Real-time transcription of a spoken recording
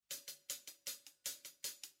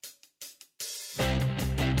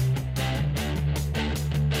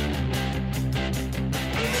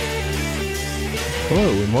Hello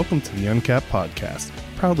and welcome to the Uncapped Podcast,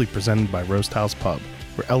 proudly presented by Roast House Pub,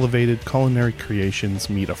 where elevated culinary creations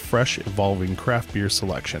meet a fresh, evolving craft beer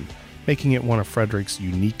selection, making it one of Frederick's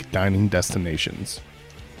unique dining destinations.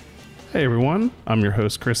 Hey everyone, I'm your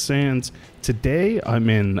host Chris Sands. Today I'm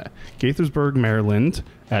in Gaithersburg, Maryland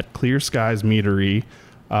at Clear Skies Meadery.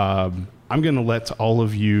 I'm going to let all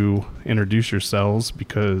of you introduce yourselves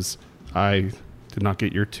because I did not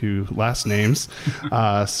get your two last names.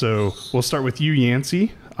 So we'll start with you,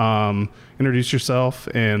 Yancey. Introduce yourself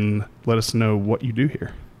and let us know what you do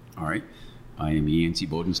here. All right. I am Yancey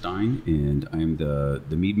Bodenstein, and I'm the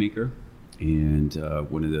mead maker and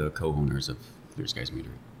one of the co-owners of Clear Skies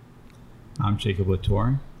Meadery. I'm Jacob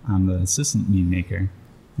Latour. I'm the assistant mead maker,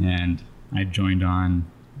 and I joined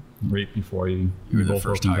on right before you were the both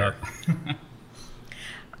first opened hire. up.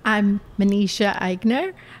 I'm Manisha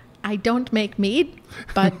Eigner. I don't make mead,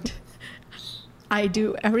 but I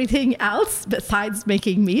do everything else besides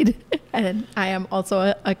making mead. And I am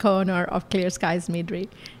also a co-owner of Clear Skies Meadery.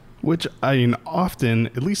 Which, I mean, often,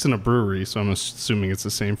 at least in a brewery, so I'm assuming it's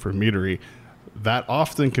the same for a meadery, that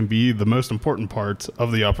often can be the most important part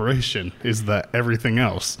of the operation, is that everything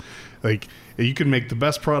else. Like, you can make the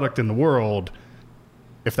best product in the world.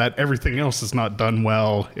 If that everything else is not done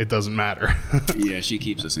well, it doesn't matter. Yeah, she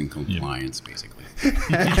keeps us in compliance, basically.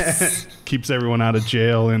 Yes. Keeps everyone out of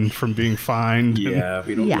jail and from being fined. Yeah,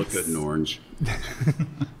 we don't look Yes. good in orange.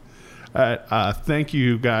 Thank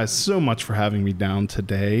you guys so much for having me down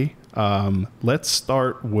today. Let's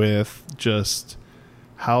start with just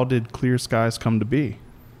how did Clear Skies come to be?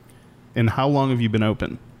 And how long have you been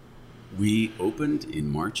open? We opened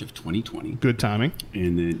in March of 2020. Good timing.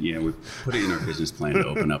 And then, yeah, we put it in our business plan to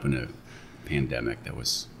open up in a pandemic. That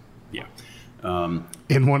was, yeah.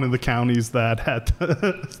 In one of the counties that had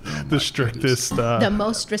the strictest. The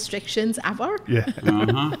most restrictions ever. Yeah.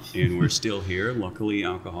 And we're still here. Luckily,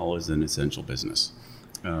 alcohol is an essential business.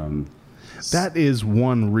 That is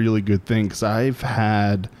one really good thing because I've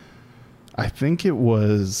had, I think it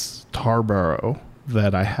was Tarboro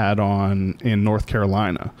that I had on in North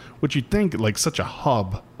Carolina, which you'd think like such a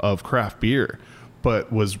hub of craft beer,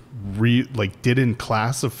 but was didn't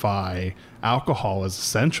classify alcohol as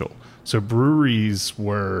essential. So breweries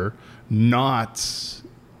were not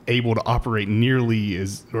able to operate nearly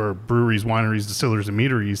as, or breweries, wineries, distillers, and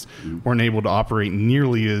meaderies weren't able to operate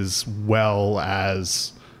nearly as well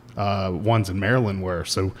as ones in Maryland were.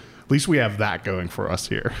 So at least we have that going for us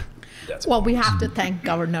here. Well, we have to thank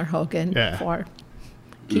Governor Hogan for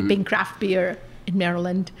keeping craft beer in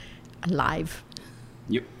Maryland alive.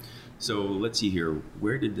 Yep. So let's see here.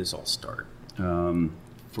 Where did this all start?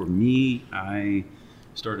 For me, I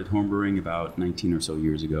started homebrewing about 19 or so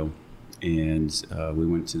years ago. And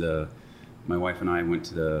my wife and I went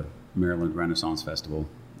to the Maryland Renaissance Festival.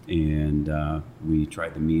 And we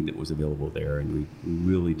tried the mead that was available there. And we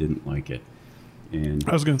really didn't like it. And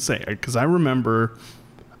I was going to say, because I remember,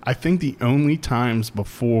 I think the only times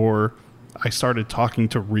before I started talking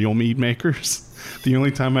to real mead makers, the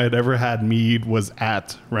only time I had ever had mead was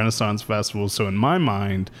at Renaissance Festival. So in my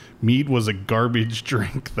mind, mead was a garbage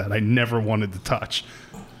drink that I never wanted to touch.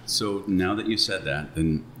 So now that you said that,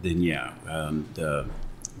 then yeah, the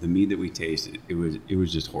mead that we tasted, it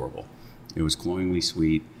was just horrible. It was cloyingly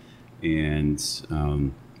sweet, and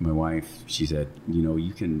my wife, she said,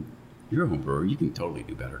 you're a home brewer, you can totally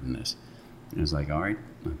do better than this. And I was like, all right,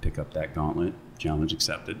 I'll pick up that gauntlet, challenge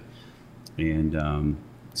accepted. And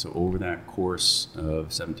so over that course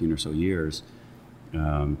of 17 or so years,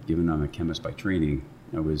 given I'm a chemist by training,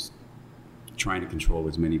 I was trying to control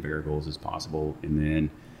as many variables as possible. And then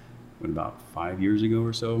about 5 years ago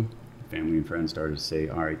or so, family and friends started to say,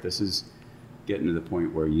 all right, this is getting to the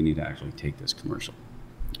point where you need to actually take this commercial.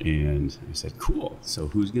 And I said, cool, so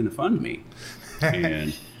who's going to fund me?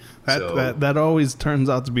 And that always turns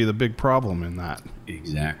out to be the big problem in that.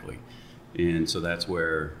 Exactly. And so that's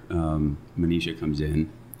where Manisha comes in.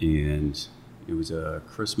 And it was a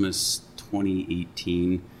Christmas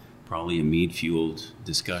 2018, probably a mead-fueled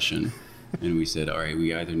discussion. And we said, all right,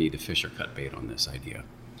 we either need to fish or cut bait on this idea.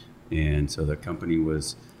 And so the company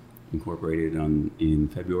was incorporated in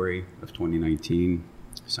February of 2019,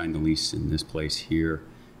 signed the lease in this place here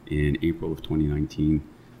in April of 2019,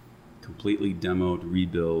 completely demoed,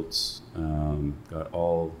 rebuilt, got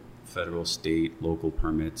all federal, state, local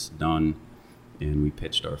permits done, and we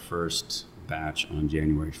pitched our first batch on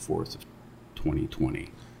January 4th of 2020.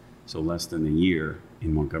 So less than a year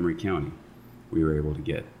in Montgomery County, we were able to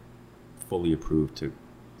get fully approved to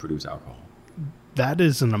produce alcohol. That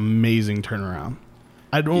is an amazing turnaround.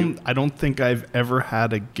 I don't think I've ever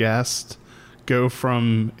had a guest go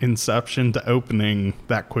from inception to opening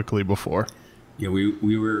that quickly before. Yeah,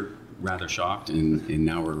 we were rather shocked, and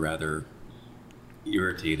now we're rather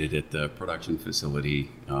irritated at the production facility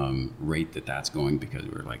rate that's going, because we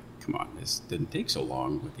were like, come on, this didn't take so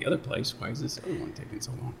long with the other place. Why is this other one taking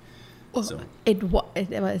so long? Well, So it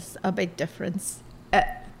was a big difference.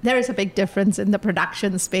 There is a big difference in the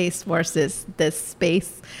production space versus this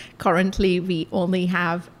space. Currently, we only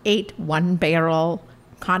have 8 one-barrel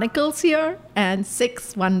conicals here and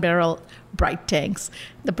 6 one-barrel bright tanks.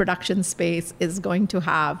 The production space is going to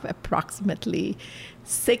have approximately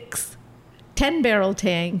 6 10-barrel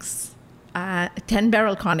tanks,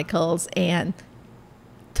 10-barrel conicals, and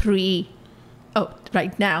 2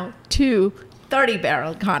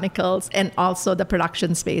 30-barrel conicals, and also the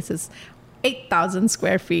production space is 8,000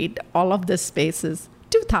 square feet. All of this space is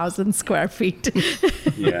 2,000 square feet.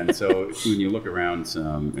 yeah, and so when you look around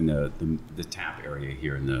in the tap area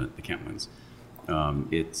here in the Kentlands,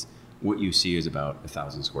 it's what you see is about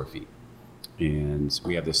 1,000 square feet, and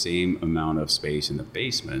we have the same amount of space in the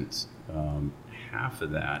basement. Half of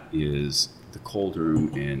that is the cold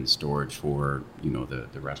room and storage for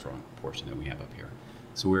the restaurant portion that we have up here.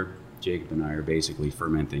 So Jacob and I are basically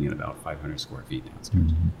fermenting at about 500 square feet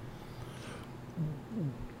downstairs.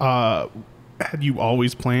 Had you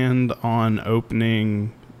always planned on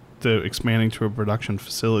expanding to a production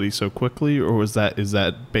facility so quickly, or is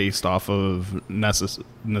that based off of necessity?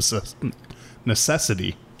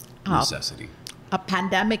 Necessity. A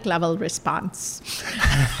pandemic level response.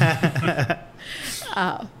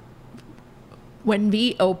 When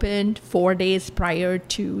we opened 4 days prior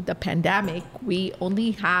to the pandemic, we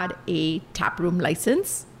only had a taproom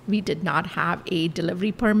license. We did not have a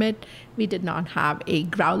delivery permit. We did not have a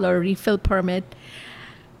growler refill permit.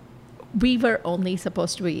 We were only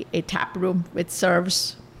supposed to be a taproom which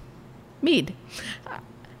serves mead.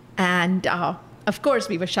 And of course,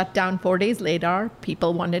 we were shut down 4 days later.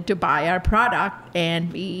 People wanted to buy our product,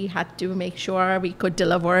 and we had to make sure we could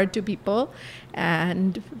deliver it to people,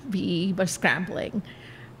 and we were scrambling.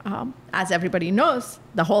 As everybody knows,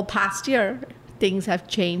 the whole past year, things have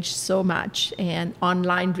changed so much, and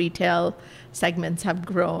online retail segments have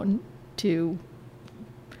grown to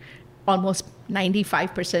almost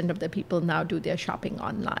 95% of the people now do their shopping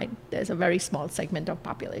online. There's a very small segment of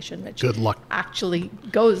population which Good luck. actually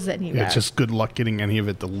goes anywhere. Yeah, it's just good luck getting any of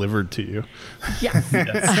it delivered to you. Yes.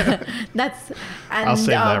 I'll save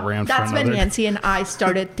that rant for That's when another- Nancy and I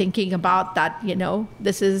started thinking about that,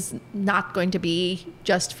 this is not going to be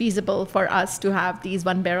just feasible for us to have these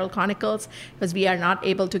one-barrel conicals, because we are not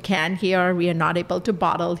able to can here. We are not able to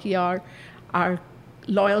bottle here. Our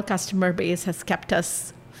loyal customer base has kept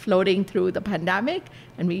us floating through the pandemic,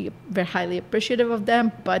 and we're highly appreciative of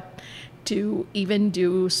them. But to even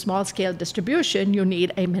do small scale distribution, you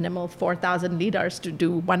need a minimal 4,000 liters to do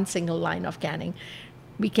one single line of canning.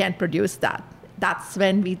 We can't produce that. That's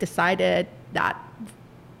when we decided that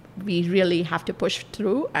we really have to push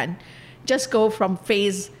through and just go from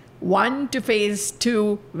phase 1 to phase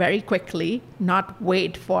 2 very quickly, not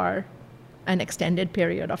wait for an extended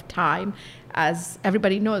period of time. As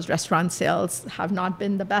everybody knows, restaurant sales have not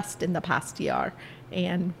been the best in the past year,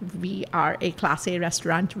 and we are a Class A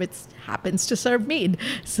restaurant which happens to serve mead.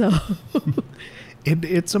 So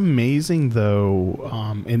It's amazing, though,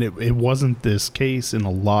 and it wasn't this case in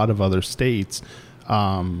a lot of other states,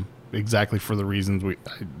 exactly for the reasons I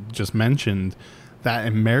just mentioned, that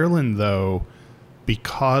in Maryland, though,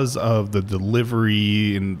 because of the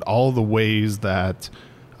delivery and all the ways that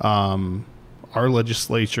our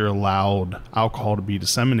legislature allowed alcohol to be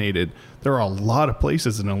disseminated, there are a lot of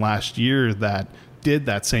places in the last year that did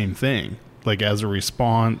that same thing, like as a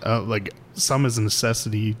response, like some as a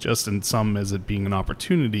necessity, just in some as it being an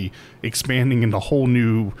opportunity, expanding into whole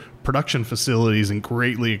new production facilities and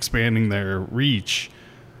greatly expanding their reach,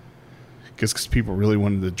 because people really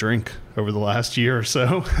wanted to drink over the last year or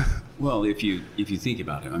so. Well, if you think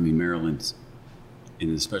about it, I mean, Maryland,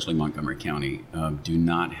 and especially Montgomery County, do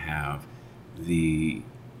not have the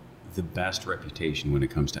best reputation when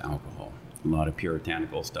it comes to alcohol. A lot of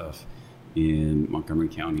puritanical stuff in Montgomery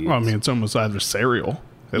County. Well, I mean, it's almost adversarial.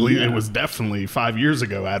 At least Yeah. it was definitely 5 years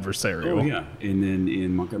ago adversarial. Oh, yeah. And then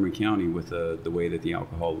in Montgomery County, with the way that the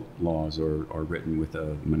alcohol laws are written, with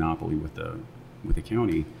a monopoly with the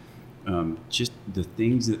county, just the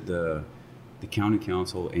things that the county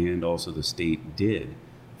council and also the state did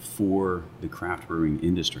for the craft brewing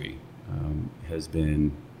industry has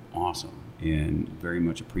been awesome and very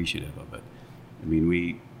much appreciative of it. I mean,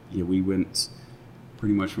 we went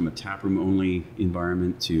pretty much from a taproom only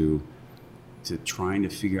environment to trying to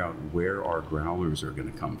figure out where our growlers are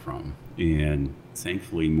going to come from. And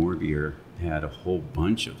thankfully, More Beer had a whole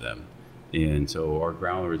bunch of them And so our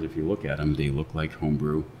growlers, if you look at them, they look like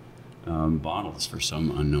homebrew bottles for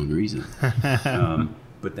some unknown reason.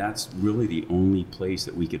 But that's really the only place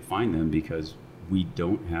that we could find them, because we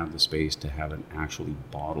don't have the space to have an actually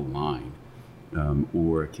bottle line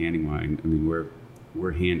or a canning line. I mean,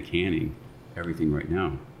 we're hand canning everything right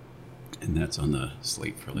now, and that's on the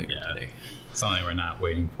slate for later today. Something we're not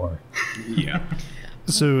waiting for. Yeah.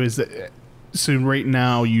 So right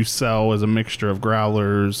now you sell as a mixture of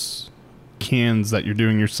growlers, cans that you're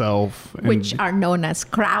doing yourself, which are known as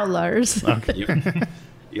crowlers. Okay.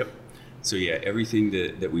 Yep. So yeah, everything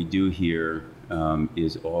that we do here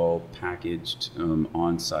is all packaged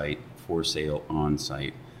on site for sale on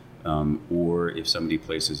site, or if somebody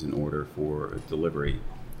places an order for a delivery,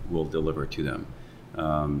 we'll deliver to them.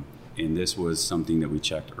 And this was something that we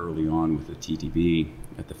checked early on with the TTB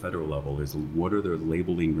at the federal level: is what are their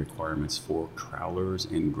labeling requirements for crowlers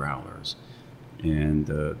and growlers? And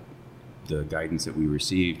the guidance that we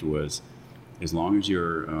received was, as long as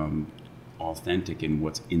you're authentic in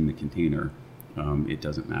what's in the container, it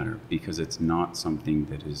doesn't matter, because it's not something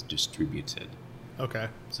that is distributed. Okay.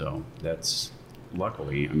 So that's,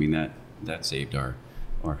 luckily, I mean, that saved our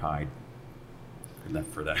hide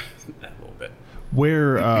for that little bit.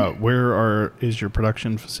 Where is your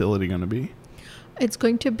production facility going to be? It's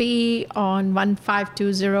going to be on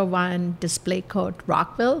 15201 Display Court,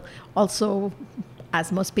 Rockville. Also,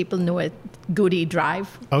 as most people know it, Goody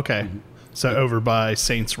Drive. Okay. So over by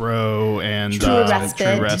Saints Row and True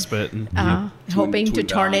Respite. And, hoping to Twin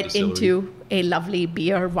turn Valley it into a lovely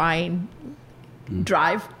beer wine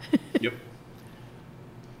drive. Yep.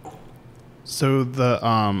 So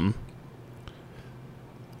the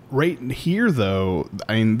right here, though,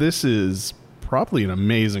 I mean, this is probably an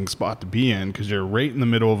amazing spot to be in, because you're right in the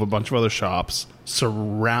middle of a bunch of other shops,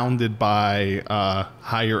 surrounded by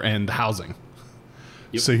higher end housing.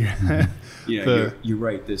 Yep. So you're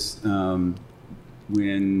right. This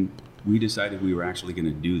when we decided we were actually going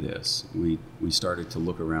to do this, we started to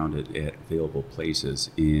look around at available places,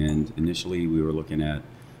 and initially we were looking at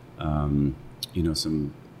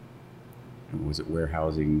some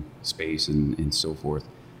warehousing space and so forth,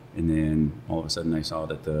 and then all of a sudden I saw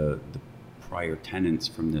that the prior tenants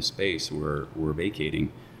from this space were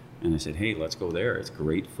vacating, and I said, hey, let's go there. It's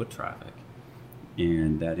great foot traffic,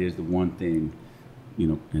 and that is the one thing,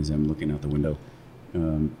 as I'm looking out the window,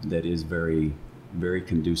 that is very, very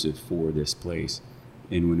conducive for this place.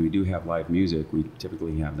 And when we do have live music, we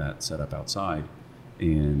typically have that set up outside,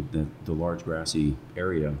 and the large grassy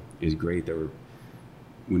area is great.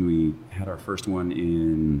 When we had our first one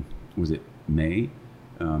in, was it May?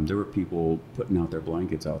 There were people putting out their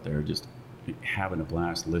blankets out there, just having a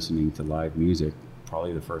blast listening to live music,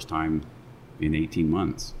 probably the first time in 18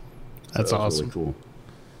 months. So that's awesome. Really cool.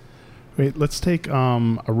 Wait, let's take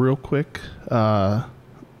a real quick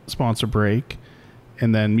sponsor break.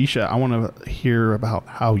 And then, Misha, I want to hear about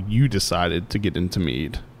how you decided to get into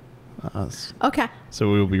mead. Okay.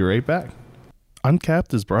 So we will be right back.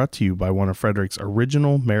 Uncapped is brought to you by one of Frederick's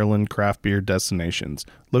original Maryland craft beer destinations,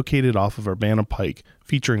 located off of Urbana Pike,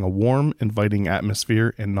 featuring a warm, inviting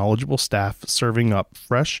atmosphere and knowledgeable staff serving up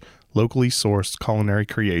fresh, locally sourced culinary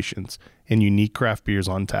creations and unique craft beers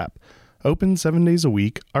on tap. Open 7 days a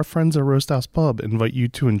week, our friends at Roast House Pub invite you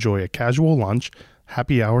to enjoy a casual lunch,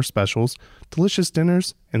 happy hour specials, delicious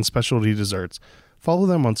dinners, and specialty desserts. Follow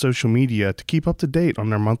them on social media to keep up to date on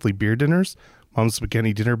their monthly beer dinners, Mom's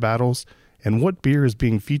Spaghetti dinner battles, and what beer is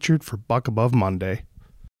being featured for Buck Above Monday.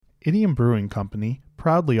 Idiom Brewing Company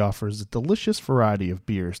proudly offers a delicious variety of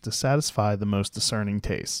beers to satisfy the most discerning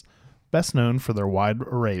tastes. Best known for their wide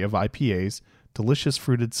array of IPAs, delicious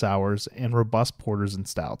fruited sours, and robust porters and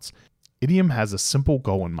stouts, Idiom has a simple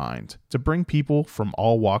goal in mind: to bring people from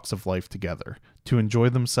all walks of life together, to enjoy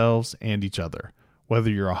themselves and each other.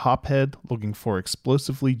 Whether you're a hophead looking for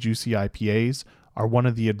explosively juicy IPAs, or one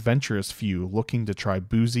of the adventurous few looking to try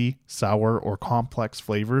boozy, sour, or complex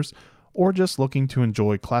flavors, or just looking to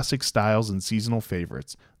enjoy classic styles and seasonal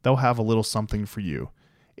favorites, they'll have a little something for you.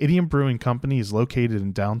 Idiom Brewing Company is located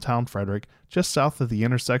in downtown Frederick, just south of the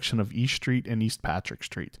intersection of East Street and East Patrick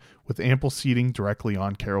Street, with ample seating directly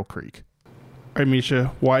on Carroll Creek. All right,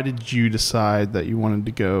 Misha, why did you decide that you wanted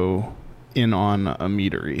to go in on a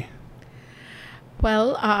meadery?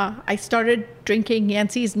 Well, I started drinking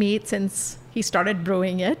Yancey's mead since he started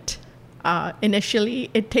brewing it. Initially,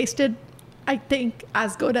 it tasted, I think,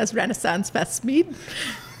 as good as Renaissance Fest mead,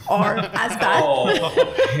 or as bad.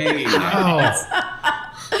 Hey.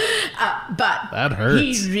 But that hurts.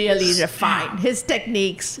 He really refined. His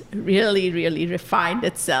techniques really, really refined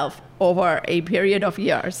itself over a period of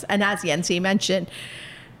years. And as Yancey mentioned,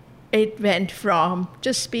 it went from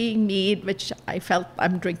just being mead, which I felt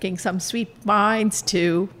I'm drinking some sweet wines,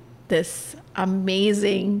 to this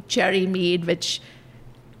amazing cherry mead, which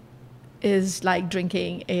is like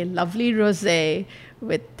drinking a lovely rosé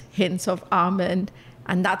with hints of almond.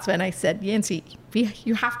 And that's when I said, Yancy,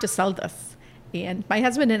 you have to sell this. And my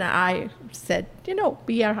husband and I said,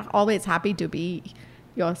 we are always happy to be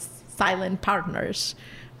your silent partners.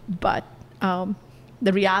 But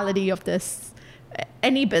the reality of this,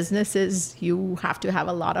 any business, is you have to have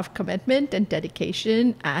a lot of commitment and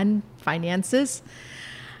dedication and finances.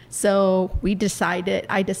 So I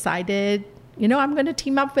decided, I'm going to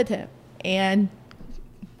team up with him and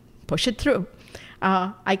push it through.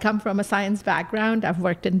 I come from a science background. I've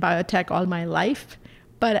worked in biotech all my life,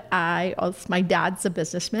 but my dad's a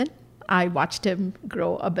businessman. I watched him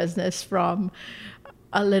grow a business from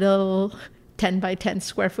a little 10 by 10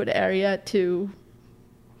 square foot area to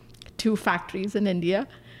 2 factories in India.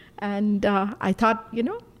 And I thought,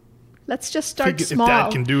 let's just start small. If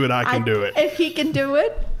Dad can do it, I can do it. If he can do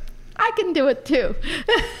it, I can do it too.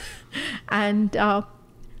 And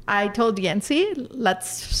I told Yancy, let's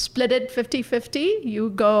split it 50-50. You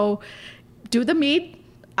go do the mead.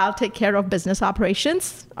 I'll take care of business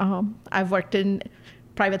operations. I've worked in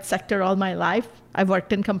private sector all my life. I've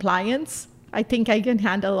worked in compliance. I think I can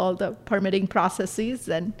handle all the permitting processes.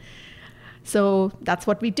 And so that's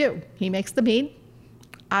what we do. He makes the mead.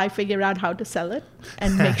 I figure out how to sell it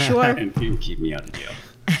and make sure. And you keep me out of jail.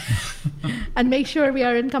 And make sure we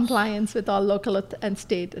are in compliance with all local and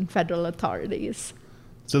state and federal authorities.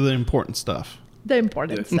 So the important stuff. The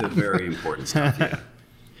important stuff. The very important stuff, yeah.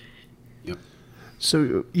 Yep.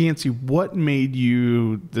 So, Yancy, what made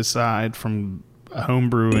you decide from home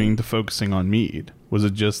brewing to focusing on mead? Was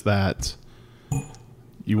it just that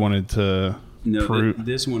you wanted to prove?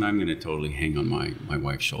 This one I'm going to totally hang on my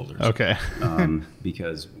wife's shoulders. Okay.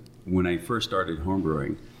 Because when I first started home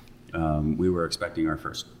brewing, we were expecting our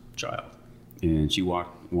first child. And she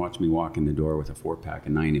watched me walk in the door with a 4-pack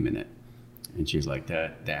of 90 Minute. And she's like,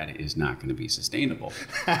 that is not going to be sustainable.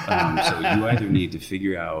 So you either need to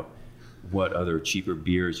figure out what other cheaper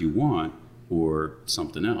beers you want or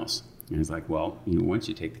something else. And it's like, well, once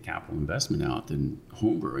you take the capital investment out, then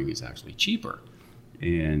home brewing is actually cheaper.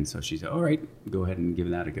 And so she said, all right, go ahead and give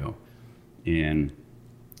that a go. And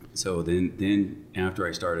so then after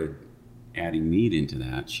I started adding mead into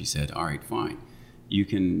that, she said, all right, fine. You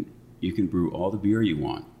can brew all the beer you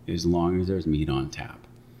want as long as there's mead on tap.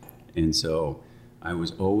 And so I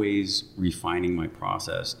was always refining my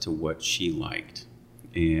process to what she liked.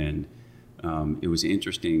 And it was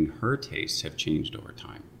interesting, her tastes have changed over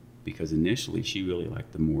time, because initially she really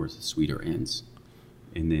liked the more sweeter ends.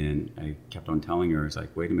 And then I kept on telling her, it's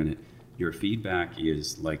like, wait a minute, your feedback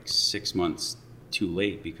is like 6 months too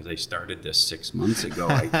late because I started this 6 months ago.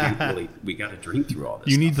 I can't really, we got to drink through all this.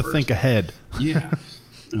 You need to first. think ahead. Yeah.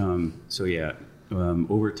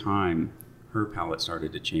 Over time, her palate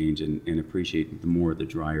started to change and appreciate the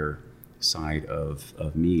drier side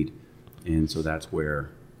of mead. And so that's where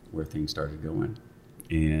things started going.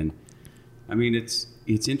 And I mean, it's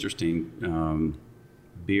interesting.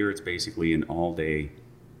 Beer, it's basically an all-day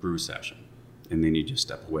brew session. And then you just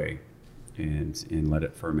step away and let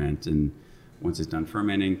it ferment. And once it's done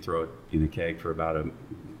fermenting, throw it in a keg for about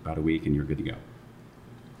a week and you're good to go.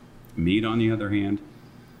 Mead, on the other hand,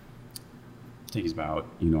 takes about,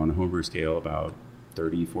 on a homebrew scale, about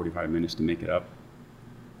 30, 45 minutes to make it up.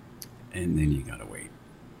 And then you gotta wait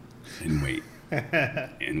and wait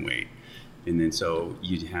and wait. And then so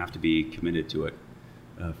you have to be committed to it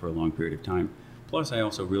for a long period of time. Plus, I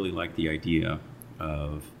also really like the idea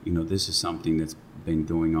of, this is something that's been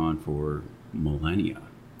going on for millennia.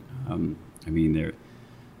 There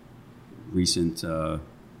recent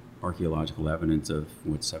archaeological evidence of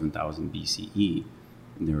 7,000 BCE,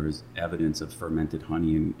 there was evidence of fermented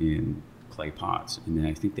honey in clay pots. And then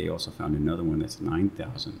I think they also found another one that's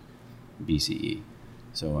 9,000 BCE.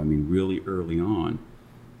 So, really early on,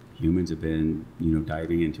 humans have been,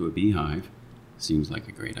 diving into a beehive. Seems like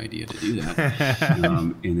a great idea to do that.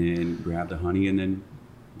 And then grab the honey and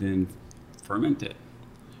then ferment it.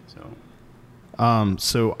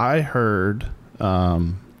 So I heard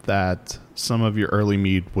that some of your early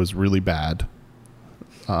mead was really bad.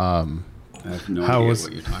 I have no idea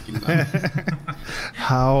what you're talking about.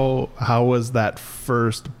 How was that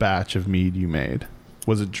first batch of mead you made?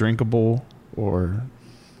 Was it drinkable, or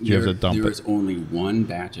did you have to dump it? There was only one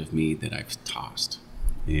batch of mead that I've tossed,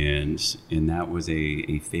 and that was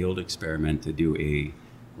a failed experiment to do an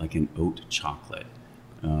oat chocolate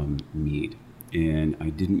mead, and I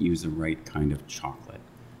didn't use the right kind of chocolate,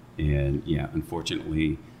 and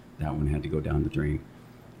unfortunately, that one had to go down the drain.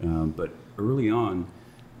 But early on,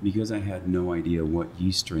 because I had no idea what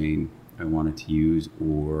yeast strain I wanted to use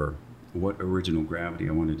or what original gravity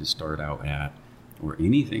I wanted to start out at or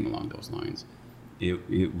anything along those lines, it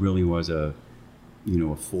really was a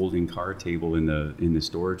folding card table in the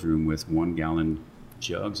storage room with 1 gallon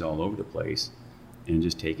jugs all over the place, and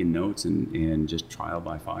just taking notes and just trial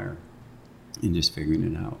by fire and just figuring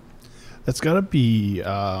it out. That's got to be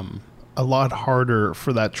a lot harder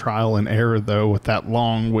for that trial and error, though, with that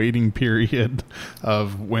long waiting period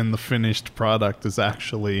of when the finished product is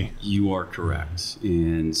actually... You are correct.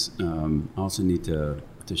 And I also need to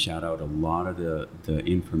shout out a lot of the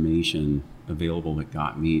information available at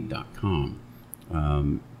gotmead.com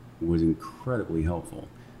was incredibly helpful,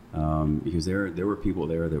 because there were people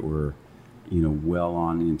there that were, well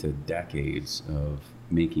on into decades of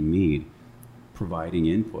making mead, providing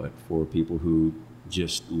input for people who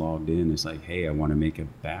just logged in. It's like, hey, I want to make a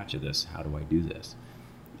batch of this. How do I do this?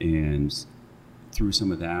 And through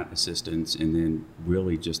some of that assistance, and then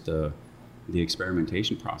really just the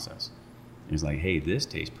experimentation process, it's like, hey, this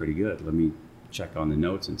tastes pretty good. Let me check on the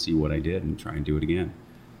notes and see what I did and try and do it again.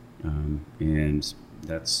 And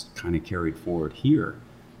that's kind of carried forward here.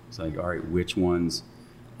 It's like, all right,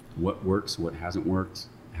 what works, what hasn't worked?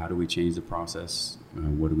 How do we change the process?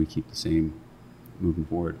 What do we keep the same moving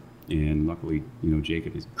forward? And luckily,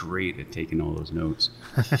 Jacob is great at taking all those notes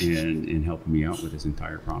and helping me out with this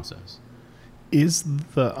entire process. Is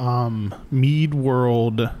the mead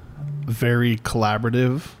world very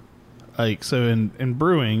collaborative? Like, so in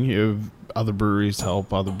brewing, other breweries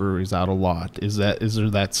help other breweries out a lot. Is there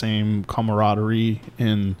that same camaraderie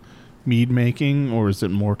in mead making, or is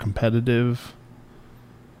it more competitive?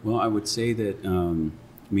 Well, I would say that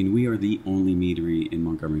we are the only meadery in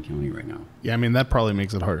Montgomery County right now. Yeah, that probably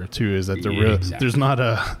makes it harder too. Is that Exactly. there's not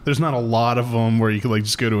a lot of them where you could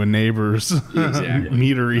just go to a neighbor's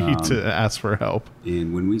meadery to ask for help.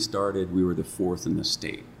 And when we started, we were the 4th in the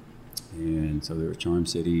state, and so there were Charm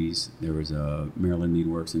Cities, there was Maryland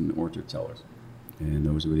Meadworks, and Orchard Cellars, and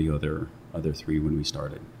those were the other 3 when we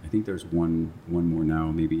started. I think there's one more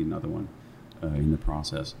now, maybe another one in the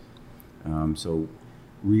process. So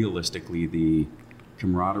realistically, the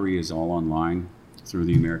camaraderie is all online through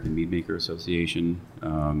the American Mead Maker Association.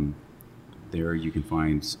 There you can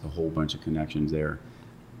find a whole bunch of connections there.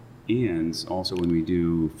 And also when we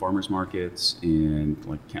do farmers markets and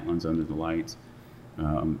like Kentlands Under the Lights,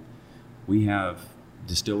 we have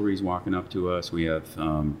distilleries walking up to us. We have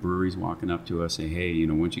breweries walking up to us, say, hey,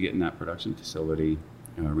 once you get in that production facility,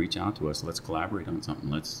 reach out to us. Let's collaborate on something.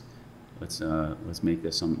 Let's make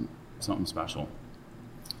this something special.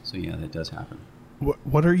 So yeah, that does happen.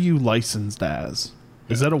 What are you licensed as?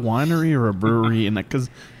 Is that a winery or a brewery? And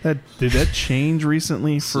because did that change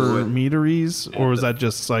recently for meaderies, or was that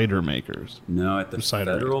just cider makers? No, at the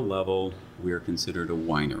federal level, we are considered a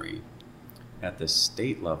winery. At the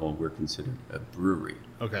state level, we're considered a brewery.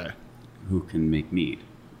 Okay. Who can make mead?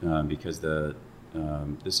 Because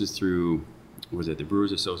this is through, the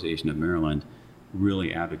Brewers Association of Maryland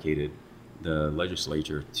really advocated the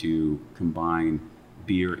legislature to combine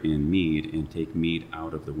beer and mead and take mead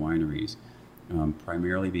out of the wineries,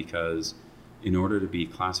 primarily because in order to be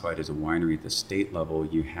classified as a winery at the state level,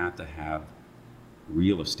 you have to have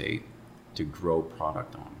real estate to grow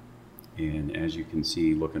product on. And as you can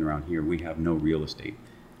see looking around here, we have no real estate,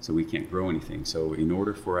 so we can't grow anything. So in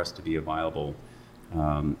order for us to be a viable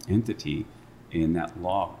entity, and that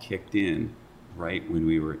law kicked in right when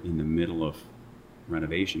we were in the middle of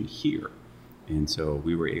renovation here, and so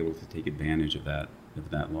we were able to take advantage of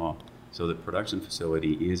that law. So the production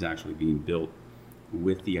facility is actually being built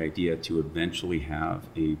with the idea to eventually have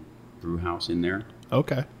a brew house in there.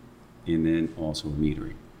 Okay. And then also a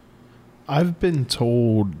meadery. I've been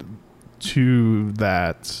told too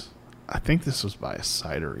that, I think this was by a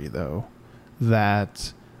cidery though,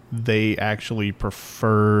 that they actually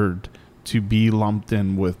preferred to be lumped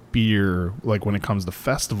in with beer, like when it comes to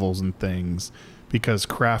festivals and things, because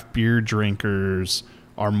craft beer drinkers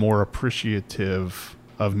are more appreciative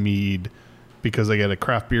of mead, because they get a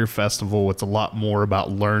craft beer festival, it's a lot more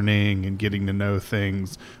about learning and getting to know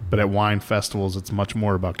things, but at wine festivals it's much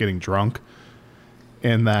more about getting drunk.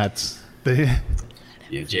 And that's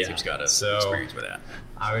Jacob's got experience with that.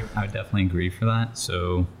 I would definitely agree for that.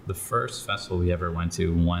 So the first festival we ever went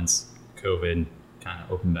to once COVID kind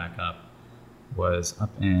of opened back up was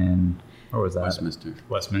up in, where was that?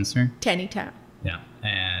 Westminster. Taneytown. Yeah,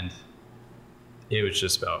 and it was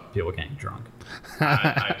just about people getting drunk.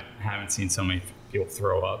 I haven't seen so many people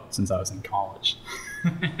throw up since I was in college.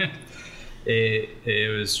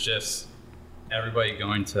 It was just everybody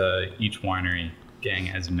going to each winery, getting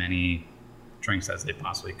as many drinks as they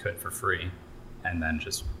possibly could for free, and then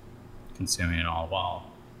just consuming it all.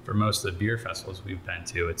 While for most of the beer festivals we've been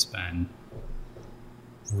to, it's been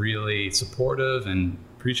really supportive and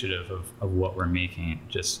appreciative of what we're making.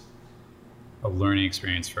 Just a learning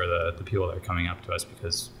experience for the people that are coming up to us,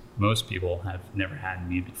 because most people have never had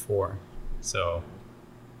mead before. So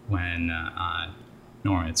when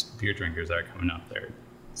normally it's beer drinkers that are coming up, they're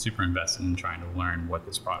super invested in trying to learn what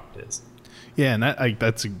this product is. Yeah, and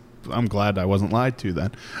I'm glad I wasn't lied to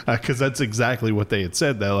then, because that's exactly what they had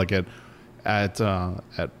said. That like at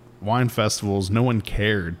wine festivals, no one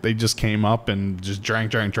cared. They just came up and just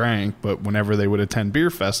drank. But whenever they would attend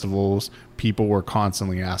beer festivals, people were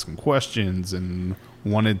constantly asking questions and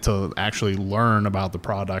wanted to actually learn about the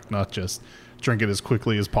product, not just drink it as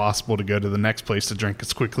quickly as possible to go to the next place to drink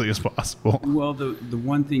as quickly as possible. Well, the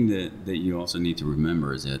one thing that you also need to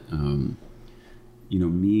remember is that,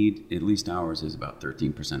 mead, at least ours, is about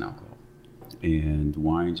 13% alcohol. And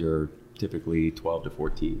wines are typically 12 to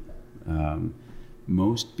 14.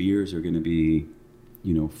 Most beers are going to be,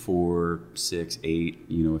 4, 6, 8.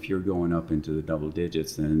 If you're going up into the double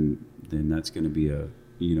digits, then that's going to be a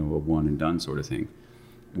one and done sort of thing.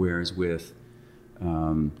 Whereas with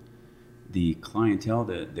the clientele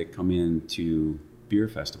that come into beer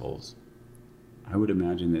festivals, I would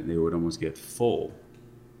imagine that they would almost get full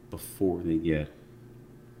before they get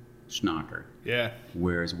schnockered. Yeah.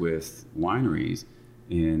 Whereas with wineries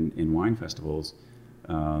and wine festivals,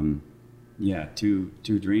 two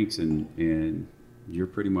drinks and you're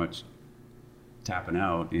pretty much tapping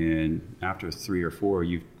out. And after 3 or 4,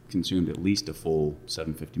 you've consumed at least a full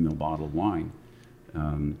 750 ml bottle of wine.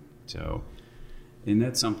 And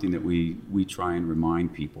that's something that we try and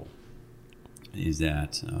remind people, is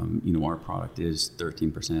that, our product is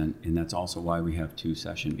 13%, and that's also why we have 2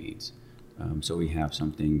 session meads. So we have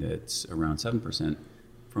something that's around 7%.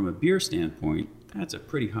 From a beer standpoint, that's a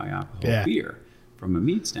pretty high alcohol beer. From a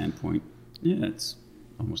mead standpoint, it's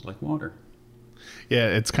almost like water. Yeah,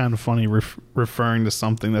 it's kind of funny referring to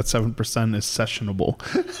something that 7% is sessionable.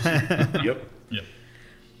 Yep.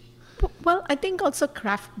 Well, I think also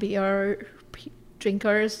craft beer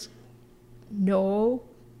drinkers know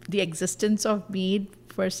the existence of mead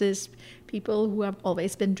versus people who have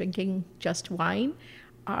always been drinking just wine.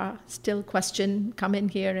 Still come in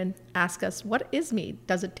here and ask us, what is mead?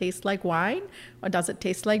 Does it taste like wine or does it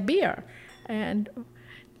taste like beer? And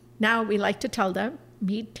now we like to tell them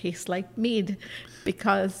mead tastes like mead,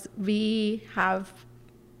 because there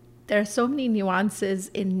are so many nuances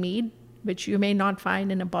in mead which you may not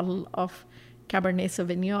find in a bottle of Cabernet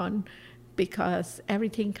Sauvignon, because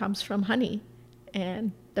everything comes from honey,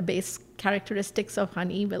 and the base characteristics of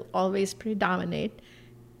honey will always predominate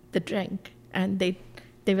the drink, and they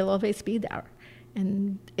will always be there.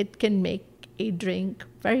 And it can make a drink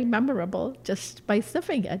very memorable just by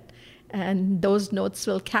sniffing it. And those notes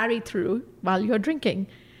will carry through while you're drinking.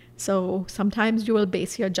 So sometimes you will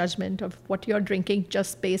base your judgment of what you're drinking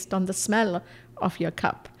just based on the smell of your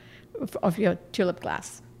cup, of your tulip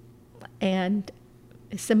glass. And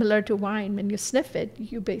similar to wine, when you sniff it,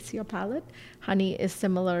 you base your palate. Honey is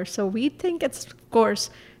similar. So we think it's, of course,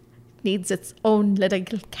 needs its own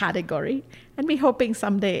little category. And we're hoping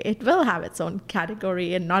someday it will have its own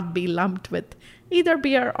category and not be lumped with either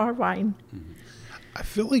beer or wine. Mm-hmm. I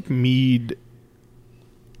feel like mead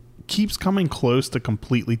keeps coming close to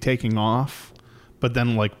completely taking off, but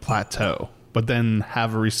then like plateau, but then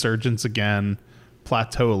have a resurgence again,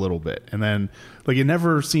 plateau a little bit. And then like it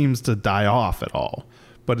never seems to die off at all,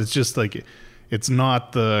 but it's just like, it's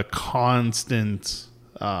not the constant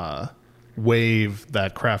wave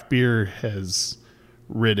that craft beer has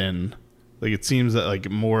ridden. Like it seems that like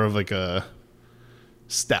more of like a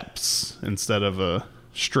steps instead of a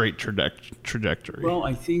straight trajectory. Well,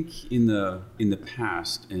 I think in the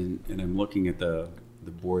past, and I'm looking at the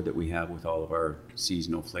board that we have with all of our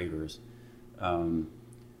seasonal flavors,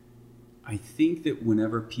 I think that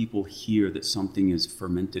whenever people hear that something is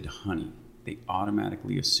fermented honey, they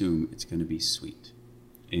automatically assume it's going to be sweet.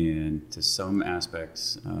 And to some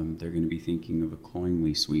aspects, they're going to be thinking of a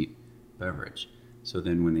cloyingly sweet beverage. So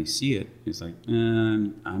then when they see it, it's like,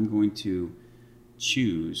 I'm going to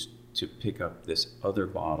choose to pick up this other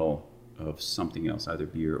bottle of something else, either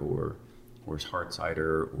beer or hard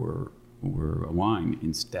cider or a wine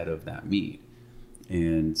instead of that mead.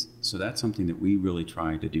 And so that's something that we really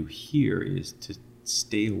try to do here, is to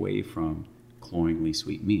stay away from cloyingly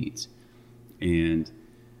sweet meads. And,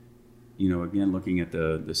 again, looking at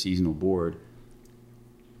the seasonal board,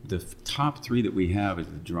 the top 3 that we have is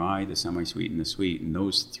the dry, the semi-sweet, and the sweet. And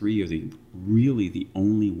those 3 are really the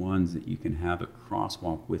only ones that you can have a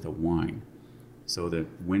crosswalk with a wine. so that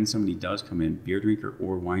when somebody does come in, beer drinker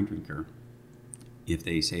or wine drinker, if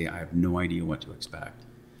they say, I have no idea what to expect,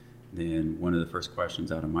 then one of the first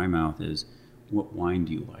questions out of my mouth is, what wine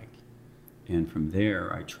do you like? And from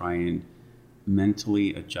there, I try and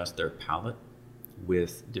mentally adjust their palate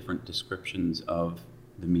with different descriptions of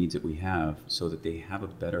the meads that we have so that they have a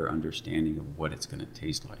better understanding of what it's going to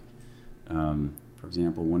taste like. For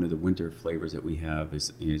example, one of the winter flavors that we have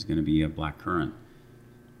is going to be a black currant.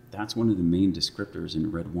 That's one of the main descriptors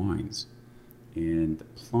in red wines. And the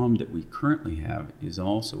plum that we currently have is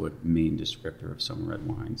also a main descriptor of some red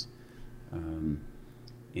wines.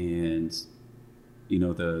 And you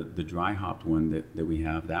know, the dry hopped one that we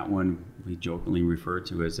have, that one we jokingly refer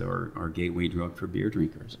to as our gateway drug for beer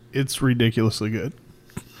drinkers. It's ridiculously good.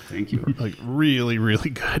 Thank you. Like really, really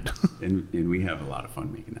good. and we have a lot of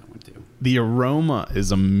fun making that one too. The aroma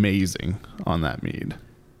is amazing on that mead.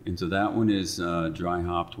 And so that one is dry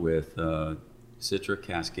hopped with Citra,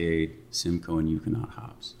 Cascade, Simcoe, and Yukonot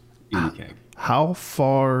hops in the keg. How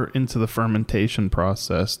far into the fermentation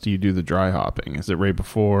process do you do the dry hopping? Is it right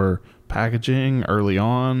before packaging, early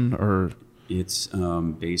on, or? It's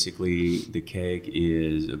basically the keg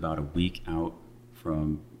is about a week out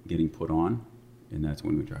from getting put on, and that's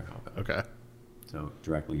when we dry hop it. Okay. So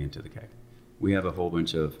directly into the keg. We have a whole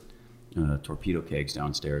bunch of torpedo kegs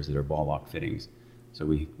downstairs that are ball lock fittings, so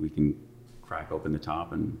we can crack open the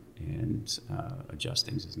top and adjust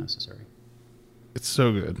things as necessary. It's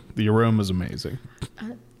so good. The aroma is amazing.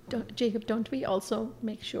 Jacob, don't we also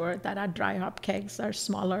make sure that our dry hop kegs are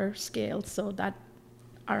smaller scale so that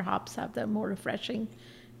our hops have the more refreshing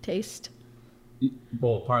taste?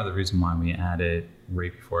 Well, part of the reason why we add it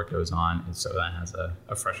right before it goes on is so that it has a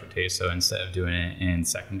fresher taste. So instead of doing it in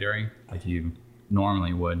secondary, like you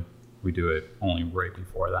normally would, we do it only right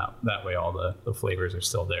before that. That way all the flavors are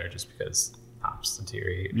still there just because hops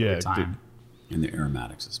deteriorate over time. And the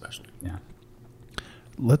aromatics especially. Yeah.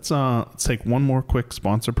 Let's take one more quick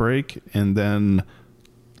sponsor break, and then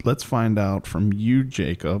let's find out from you,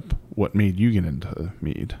 Jacob, what made you get into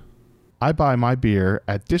mead. I buy my beer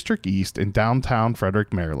at District East in downtown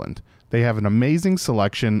Frederick, Maryland. They have an amazing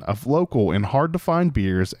selection of local and hard-to-find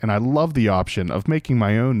beers, and I love the option of making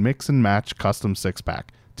my own mix-and-match custom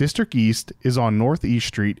six-pack. District East is on Northeast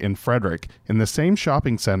Street in Frederick, in the same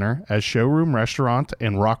shopping center as Showroom Restaurant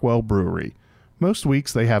and Rockwell Brewery. Most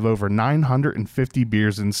weeks they have over 950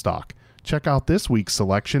 beers in stock. Check out this week's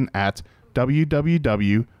selection at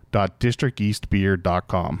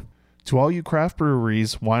www.districteastbeer.com. To all you craft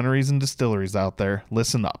breweries, wineries, and distilleries out there,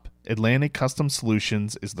 listen up. Atlantic Custom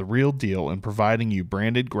Solutions is the real deal in providing you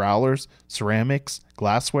branded growlers, ceramics,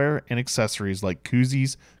 glassware, and accessories like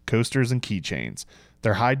koozies, coasters, and keychains.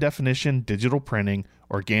 Their high-definition digital printing,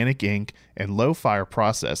 organic ink, and low-fire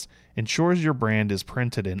process ensures your brand is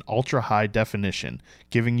printed in ultra-high definition,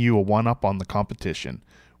 giving you a one-up on the competition.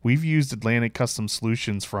 We've used Atlantic Custom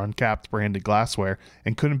Solutions for Uncapped branded glassware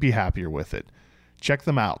and couldn't be happier with it. Check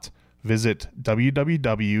them out. Visit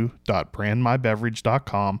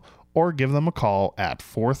www.brandmybeverage.com or give them a call at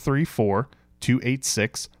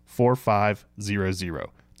 434-286-4500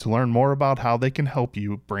 to learn more about how they can help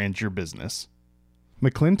you brand your business.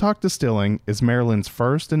 McClintock Distilling is Maryland's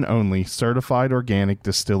first and only certified organic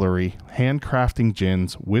distillery, handcrafting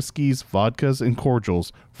gins, whiskeys, vodkas, and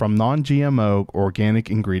cordials from non-GMO organic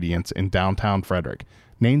ingredients in downtown Frederick.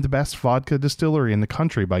 Named the best vodka distillery in the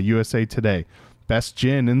country by USA Today, best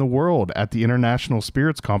gin in the world at the International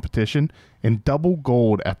Spirits Competition, and double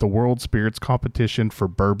gold at the World Spirits Competition for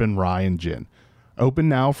bourbon, rye, and gin. Open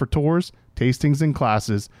now for tours, tastings, and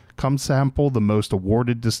classes. Come sample the most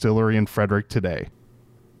awarded distillery in Frederick today.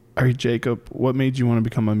 All right, Jacob, what made you want to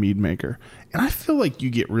become a mead maker? And I feel like you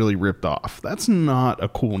get really ripped off. That's not a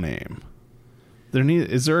cool name.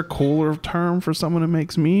 Is there a cooler term for someone who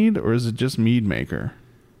makes mead, or is it just mead maker?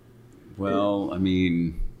 Well, I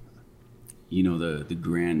mean, you know, the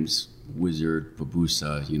Grand Wizard,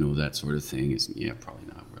 Babusa, you know, that sort of thing is, probably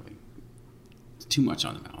not really. It's too much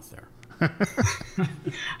on the mouth there.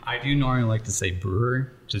 I do normally like to say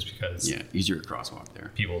brewer just because. Yeah, easier crosswalk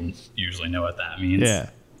there. People usually know what that means. Yeah.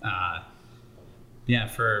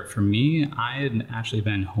 For me, I had actually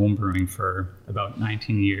been homebrewing for about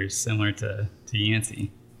 19 years, similar to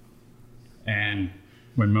Yancey. And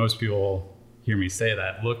when most people hear me say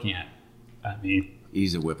that, looking at me,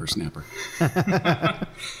 He's a whippersnapper.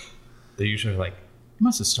 they usually are like, you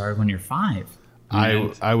must have started when you're 5.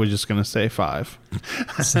 I was just going to say 5.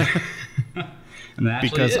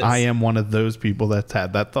 Because I am one of those people that's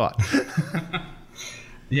had that thought.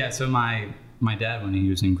 Yeah, so my dad, when he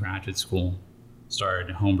was in graduate school,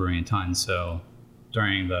 started homebrewing a ton. So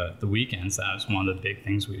during the weekends, that was one of the big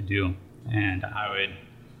things we would do. And I would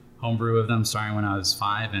homebrew with them starting when I was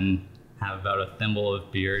 5 and have about a thimble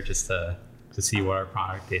of beer just to see what our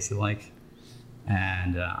product tasted like.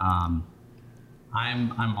 And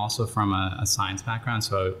I'm also from a science background,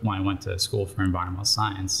 so when I went to school for environmental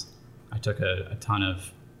science, I took a ton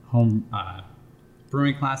of home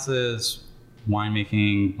brewing classes,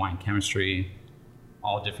 winemaking, wine chemistry,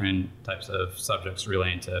 all different types of subjects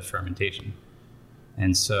relating to fermentation.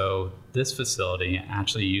 And so this facility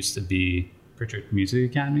actually used to be Pritchard Music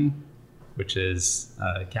Academy, which is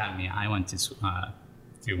an academy I went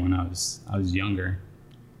to when I was younger.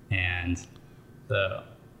 And the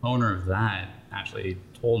owner of that actually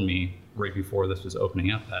told me right before this was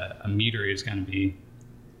opening up that a meadery is going to be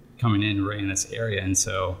coming in right in this area. And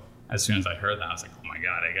so as soon as I heard that, I was like, oh my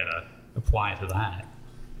God, I got to apply to that.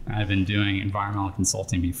 I've been doing environmental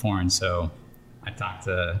consulting before, and so I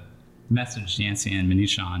messaged Yancey and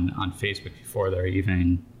Manisha on Facebook before they're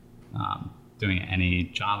even doing any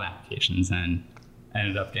job applications, and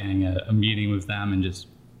ended up getting a meeting with them and just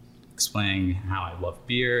explaining how I love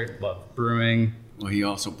beer, love brewing. Well, he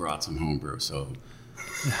also brought some homebrew, so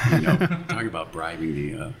talking about bribing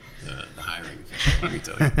the hiring official, let me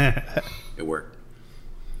tell you, it worked.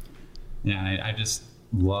 Yeah, I just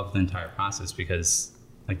love the entire process because,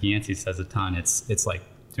 like Yancey says a ton, it's like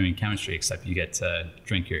doing chemistry, except you get to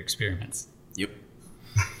drink your experiments. Yep.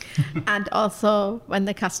 And also, when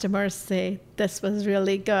the customers say, this was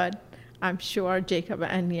really good, I'm sure Jacob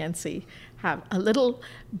and Yancey have a little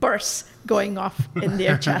burst going off in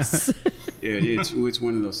their chests. Yeah, it's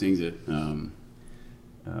one of those things that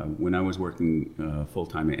when I was working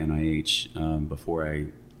full-time at NIH, before I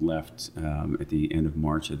left at the end of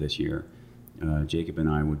March of this year, Jacob and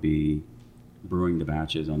I would be brewing the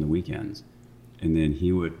batches on the weekends, and then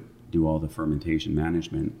he would do all the fermentation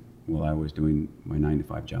management while I was doing my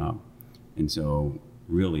 9-to-5 job. And so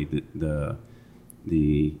really the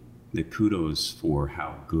kudos for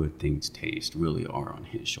how good things taste really are on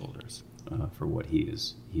his shoulders for what he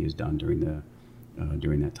has done during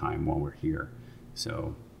that time while we're here.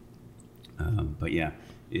 So but yeah,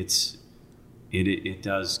 it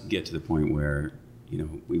does get to the point where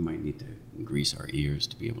we might need to grease our ears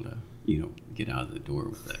to be able to get out of the door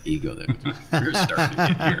with the ego that we're starting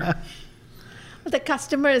to get here. The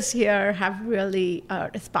customers here have really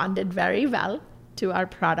responded very well to our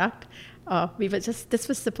product. This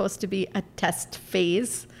was supposed to be a test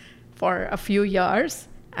phase for a few years,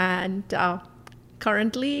 and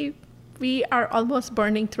currently we are almost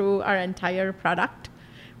burning through our entire product,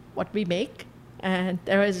 what we make, and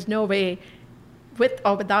there is no way, with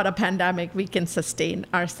or without a pandemic, we can sustain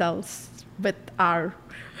ourselves with our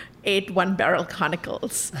 8 one-barrel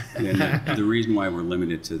conicals. And the reason why we're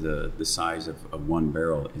limited to the size of one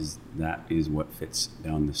barrel is that is what fits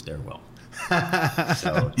down the stairwell.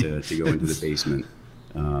 So to go into the basement.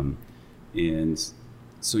 And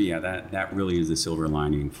so yeah, that really is the silver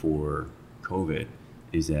lining for COVID,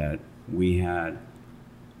 is that we had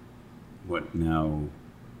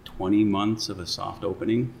 20 months of a soft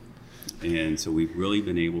opening. And so we've really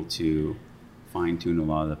been able to fine-tune a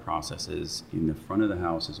lot of the processes in the front of the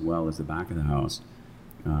house as well as the back of the house,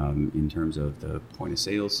 in terms of the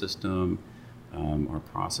point-of-sale system, our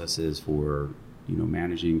processes for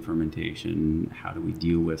managing fermentation, how do we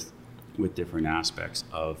deal with different aspects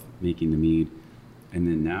of making the mead, and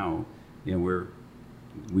then now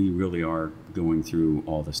we really are going through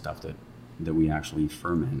all the stuff that we actually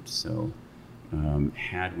ferment. So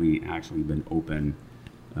had we actually been open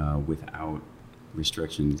without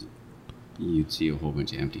restrictions, you'd see a whole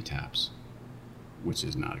bunch of empty taps, which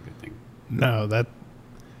is not a good thing. No,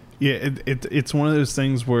 it's one of those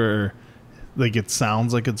things where, like, it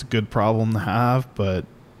sounds like it's a good problem to have, but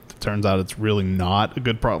it turns out it's really not a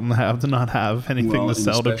good problem to have, to not have anything to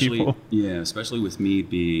sell to people. Yeah, especially with mead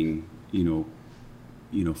being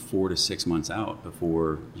 4 to 6 months out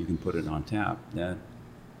before you can put it on tap, that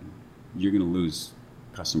you're going to lose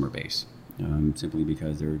customer base, simply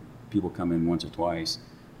because people come in once or twice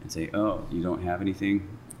and say, oh, you don't have anything?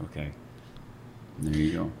 Okay. And there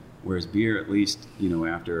you go. Whereas beer, at least,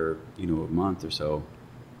 after, a month or so,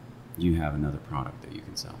 you have another product that you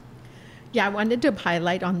can sell. Yeah, I wanted to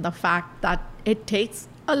highlight on the fact that it takes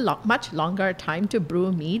much longer time to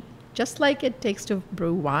brew mead, just like it takes to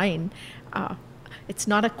brew wine. It's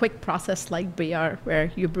not a quick process like beer,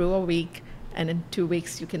 where you brew a week and in 2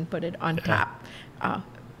 weeks you can put it on tap.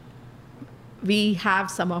 We have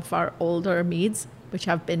some of our older meads which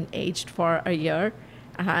have been aged for a year,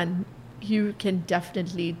 and you can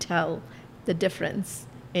definitely tell the difference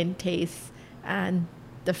in taste and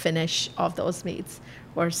the finish of those meads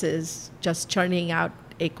versus just churning out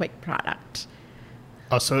a quick product.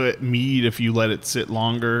 So mead, if you let it sit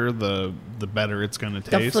longer, the better it's going to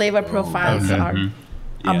The taste. flavor profiles okay. are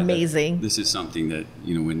Yeah, amazing. This is something that,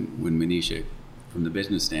 you know, when Manisha, from the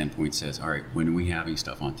business standpoint, says, all right, when are we having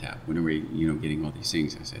stuff on tap? When are we, you know, getting all these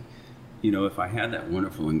things? I said, you know, if I had that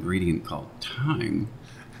wonderful ingredient called time,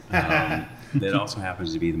 that also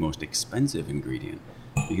happens to be the most expensive ingredient,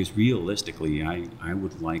 because realistically, I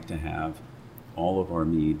would like to have all of our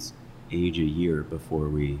meads age a year before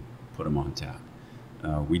we put them on tap.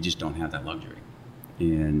 We just don't have that luxury,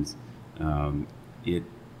 and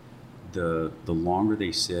the longer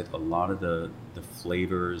they sit, a lot of the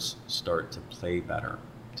flavors start to play better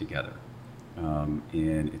together,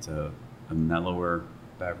 and it's a mellower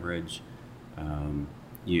beverage.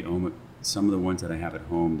 Some of the ones that I have at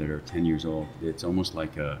home that are 10 years old, it's almost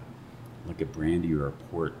like a brandy or a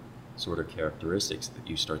port sort of characteristics that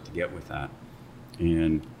you start to get with that.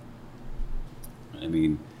 And I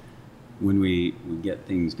mean, when we get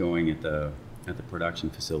things going at the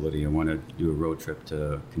production facility, I want to do a road trip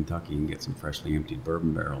to Kentucky and get some freshly emptied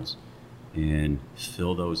bourbon barrels and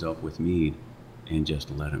fill those up with mead and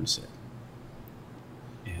just let them sit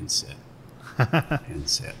and sit and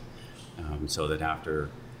sit. So that after,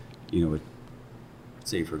 you know,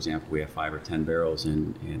 say for example, we have 5 or 10 barrels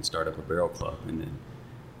and start up a barrel club, and then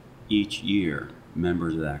each year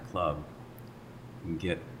members of that club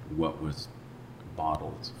get what was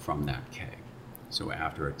bottled from that keg. So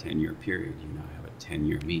after a 10-year period, you now have a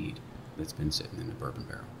 10-year mead that's been sitting in the bourbon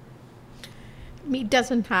barrel. Mead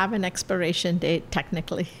doesn't have an expiration date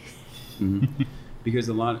technically. Mm-hmm. Because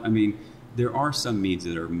there are some meads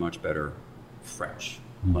that are much better fresh.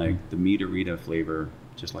 Mm-hmm. Like the Meadarita flavor,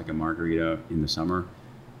 just like a margarita in the summer,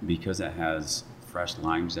 because it has fresh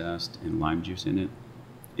lime zest and lime juice in it,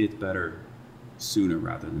 it's better sooner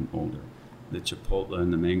rather than older. The Chipotle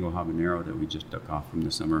and the Mango Habanero that we just took off from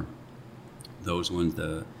the summer, those ones,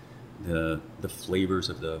 the flavors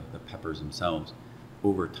of the peppers themselves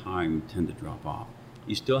over time tend to drop off.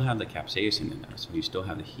 You still have the capsaicin in there, so you still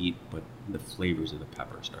have the heat, but the flavors of the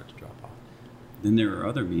pepper start to drop off. Then there are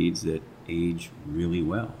other meads that age really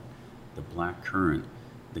well. The black currant,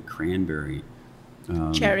 the cranberry.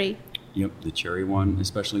 Cherry. Yep, the cherry one,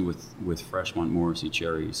 especially with fresh Montmorency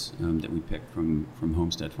cherries that we picked from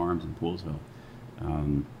Homestead Farms in Poolesville.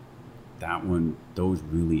 That one, those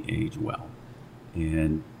really age well.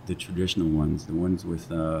 And the traditional ones, the ones with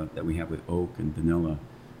that we have with oak and vanilla,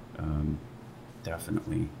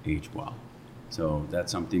 definitely age well. So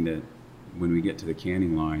that's something that when we get to the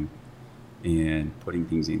canning line and putting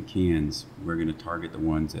things in cans, we're going to target the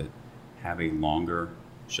ones that have a longer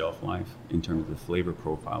shelf life in terms of the flavor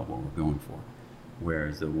profile of what we're going for.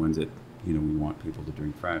 Whereas the ones that, you know, we want people to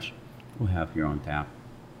drink fresh, we'll have here on tap,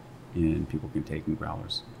 and people can take in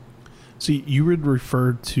growlers. See, you would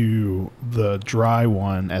refer to the dry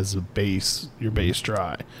one as a base, your base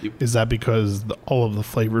dry. Yep. Is that because all of the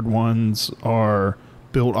flavored ones are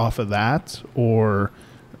built off of that, or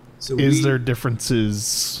is there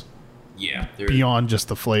differences? Yeah, beyond just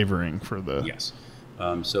the flavoring for the. Yes.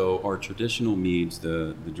 So our traditional meads,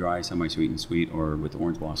 the dry, semi-sweet, and sweet, are with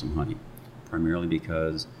orange blossom honey, primarily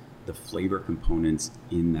because the flavor components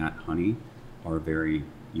in that honey are very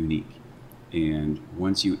unique. And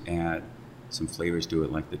once you add some flavors to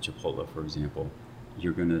it, like the Chipotle, for example,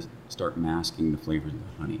 you're going to start masking the flavors of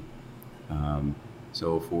the honey.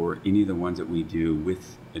 So for any of the ones that we do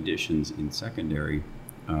with additions in secondary,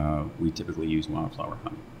 we typically use wildflower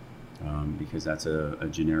honey because that's a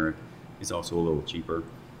generic. It's also a little cheaper.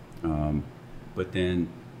 But then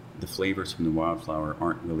the flavors from the wildflower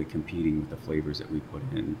aren't really competing with the flavors that we put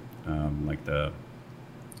in, like the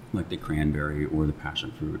cranberry or the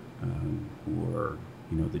passion fruit, or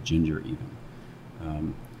the ginger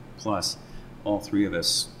even. Plus, all three of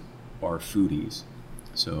us are foodies,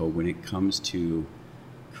 so when it comes to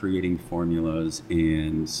creating formulas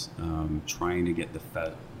and trying to get the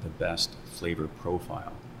best flavor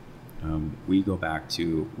profile, we go back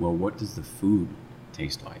to, well, what does the food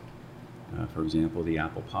taste like? For example, the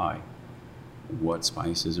apple pie. What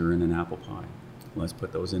spices are in an apple pie? Let's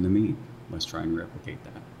put those in the meat. Let's try and replicate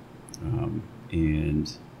that. And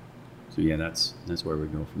so yeah, that's where we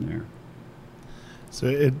go from there.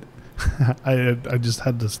 So I just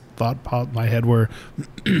had this thought pop in my head where,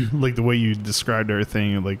 like the way you described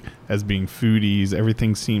everything, like as being foodies,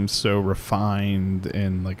 everything seems so refined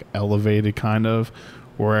and like elevated kind of,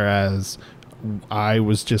 whereas I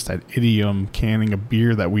was just at Idiom canning a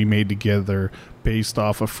beer that we made together based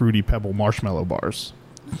off of Fruity Pebble marshmallow bars.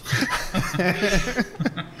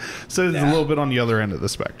 So it's a little bit on the other end of the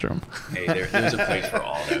spectrum. Hey, there's a place for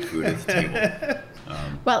all that food at the table.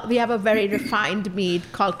 Well, we have a very refined mead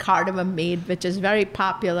called cardamom mead, which is very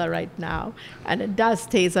popular right now. And it does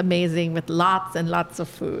taste amazing with lots and lots of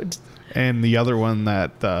food. And the other one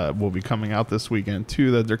that will be coming out this weekend,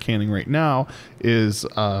 too, that they're canning right now is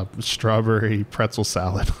strawberry pretzel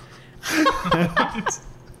salad.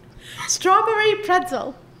 Strawberry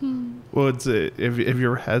pretzel. Well, it's if you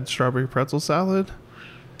ever had strawberry pretzel salad,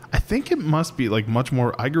 I think it must be like much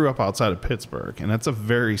more. I grew up outside of Pittsburgh, and that's a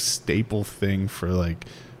very staple thing for like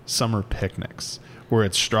summer picnics, where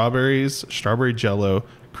it's strawberries, strawberry jello,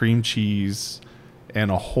 cream cheese, and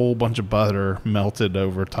a whole bunch of butter melted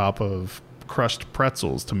over top of crushed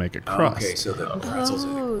pretzels to make a crust. Okay, so the pretzels are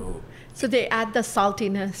Oh. So they add the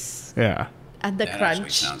saltiness Yeah, and the That actually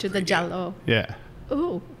crunch sounds to the pretty good. jello. yeah,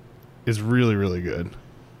 Ooh. it's really really good.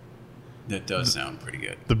 that does sound pretty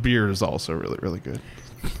good. The beer is also really really good.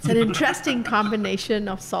 It's an interesting combination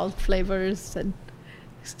of salt flavors and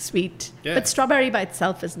sweet. Yeah. But strawberry by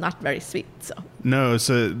itself is not very sweet. So No,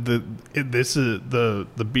 so the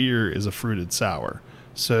beer is a fruited sour.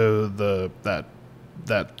 So that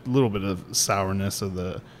little bit of sourness of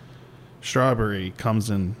the strawberry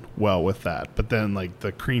comes in well with that. But then like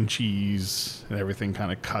the cream cheese and everything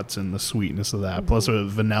kind of cuts in the sweetness of that. Plus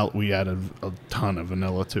with vanilla, we added a ton of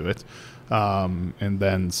vanilla to it, and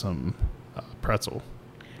then some pretzel.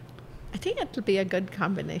 I think it'll be a good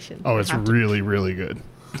combination. Oh, You it's have to- really really good.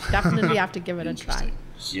 definitely have to give it a try.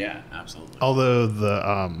 Interesting. Yeah, absolutely. Although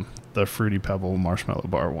the Fruity Pebble Marshmallow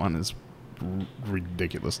Bar one is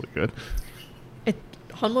ridiculously good. It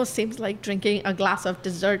almost seems like drinking a glass of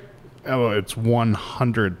dessert. Oh, it's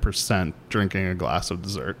 100% drinking a glass of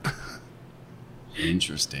dessert.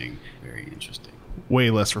 Interesting. Very interesting. Way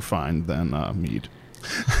less refined than mead.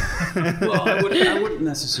 Well, I wouldn't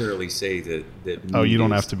necessarily say that Oh, you mead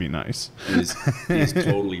don't is- have to be nice. is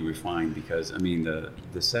totally refined, because I mean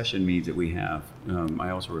the session meads that we have, I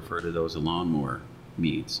also refer to those as lawnmower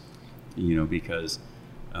meads, because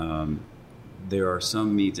there are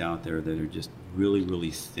some meads out there that are just really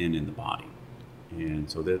really thin in the body, and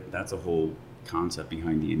so that's a whole concept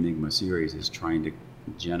behind the Enigma series, is trying to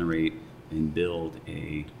generate and build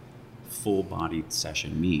a full-bodied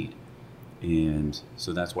session mead. And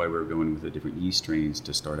so that's why we're going with the different yeast strains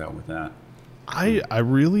to start out with that. I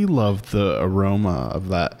really love the aroma of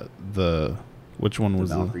that. Which one was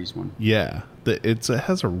The the? Valkyries one. Yeah, it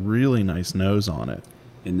has a really nice nose on it.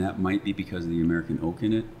 And that might be because of the American oak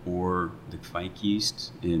in it or the Fike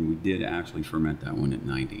yeast. And we did actually ferment that one at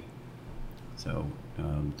 90. So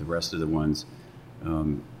the rest of the ones,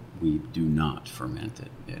 we do not ferment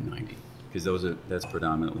it at 90. Because that's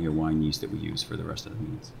predominantly a wine yeast that we use for the rest of the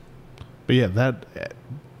meads. But yeah,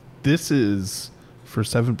 this is for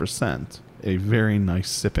 7% a very nice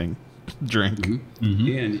sipping drink.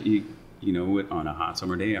 Mm-hmm. And you know what? On a hot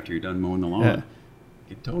summer day after you're done mowing the lawn, Yeah.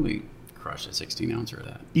 you could totally crush a 16-ouncer of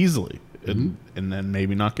that. Easily, and then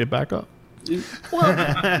maybe not get back up.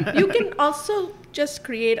 Well, you can also just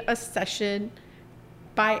create a session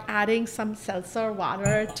by adding some seltzer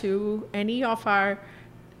water to any of our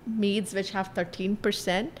meads which have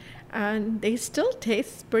 13%, and they still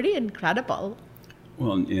taste pretty incredible.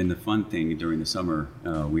 Well, and the fun thing during the summer,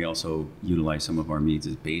 we also utilize some of our meads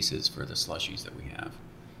as bases for the slushies that we have.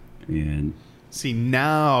 And See,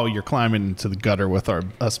 now you're climbing into the gutter with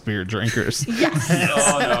us beer drinkers. Yes,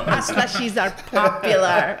 our slushies are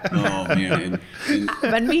popular. oh man, and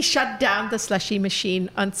When we shut down the slushy machine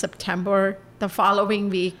on September, the following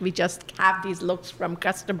week, we just have these looks from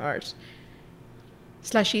customers.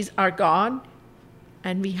 Slushies are gone,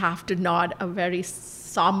 and we have to nod a very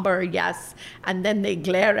somber yes, and then they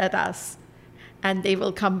glare at us, and they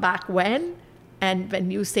will come back when? And when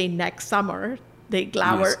you say next summer, they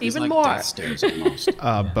glower it's even like more. death stares almost.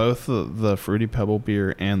 Both the Fruity Pebble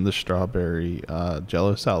beer and the strawberry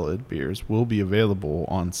Jello salad beers will be available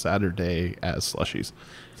on Saturday as slushies.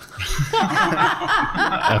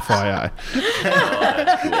 FYI.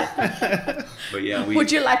 But yeah,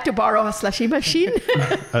 Would you like to borrow a slushy machine?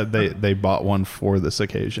 They bought one for this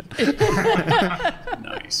occasion.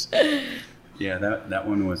 nice. Yeah, that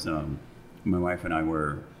one was. My wife and I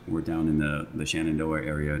were down in the Shenandoah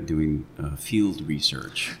area doing field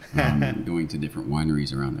research, going to different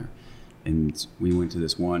wineries around there, and we went to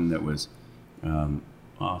this one that was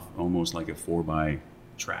off almost like a 4x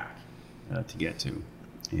track to get to,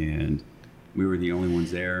 and we were the only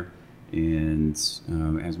ones there. And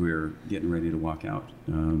as we were getting ready to walk out,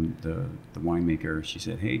 the winemaker, she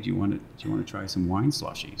said, "Hey, do you want to try some wine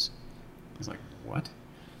slushies?" I was like, "What?"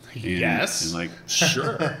 And Yes. And like,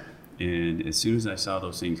 sure. And as soon as I saw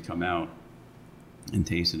those things come out and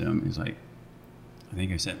tasted them, it's like, I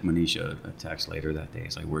think I sent Manisha a text later that day.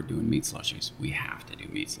 It's like, we're doing meat slushies. We have to do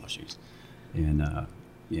meat slushies. And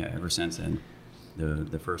ever since then,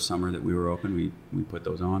 the first summer that we were open, we put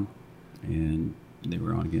those on, and they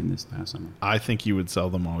were on again this past summer. I think you would sell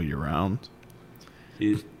them all year round.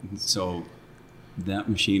 So that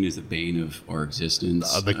machine is the bane of our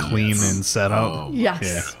existence. The clean and setup. Oh, Yes.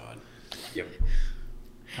 Yeah. God. Yep.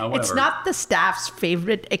 However, It's not the staff's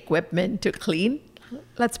favorite equipment to clean.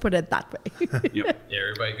 Let's put it that way. Yep. Yeah,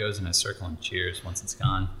 everybody goes in a circle and cheers once it's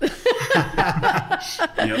gone.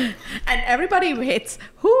 Yep. And everybody waits.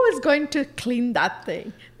 Who is going to clean that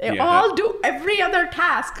thing? They Yeah, all do every other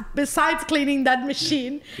task besides cleaning that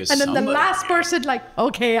machine. Because And then the somebody- last person, like,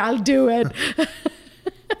 okay, I'll do it.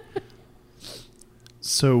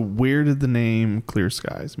 So where did the name Clear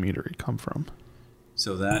Skies Meadery come from?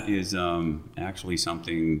 So that is actually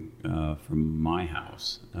something from my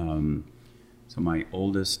house. So my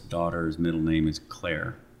oldest daughter's middle name is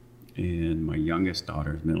Claire, and my youngest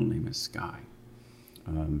daughter's middle name is Sky.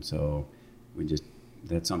 So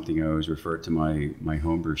that's something I always refer to my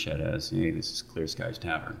homebrew shed as. Hey, this is Clear Skies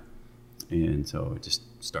Tavern, and so it just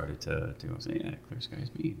started to say, yeah, Clear Skies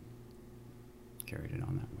Mead. Carried it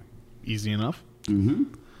on that way. Easy enough. Mm-hmm.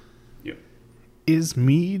 Yep. Is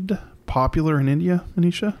mead popular in India,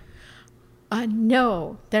 Manisha?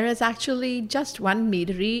 No, there is actually just one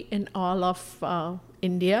meadery in all of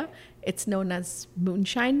India. It's known as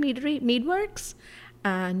Moonshine Meadery, Meadworks,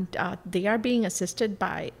 and they are being assisted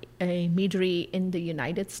by a meadery in the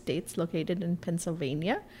United States located in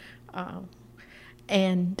Pennsylvania.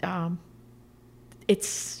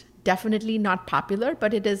 It's definitely not popular,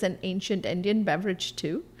 but it is an ancient Indian beverage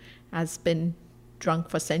too, has been drunk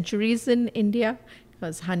for centuries in India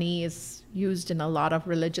because honey is used in a lot of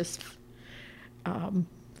religious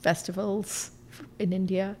festivals in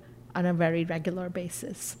India on a very regular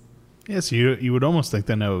basis. Yes, you would almost think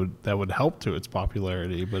that would help to its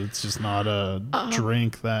popularity, but it's just not a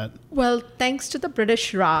drink that Well, thanks to the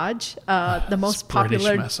British Raj, the most British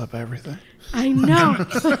popular. mess up everything. I know.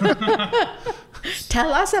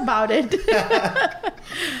 Tell us about it.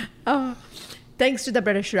 Thanks to the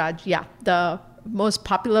British Raj, yeah. The most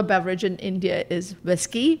popular beverage in India is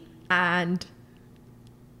whiskey and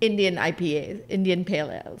Indian IPAs, Indian Pale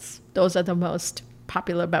Ales. Those are the most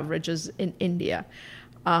popular beverages in India.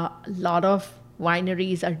 A lot of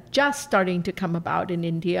wineries are just starting to come about in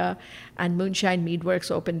India, and Moonshine Meadworks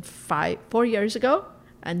opened 4 years ago,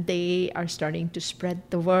 and they are starting to spread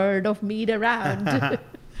the word of mead around.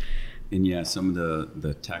 And yeah, some of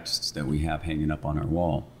the texts that we have hanging up on our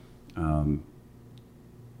wall,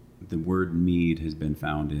 the word mead has been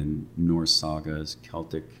found in Norse sagas,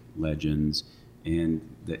 Celtic legends, and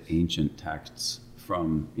the ancient texts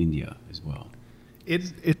from India as well.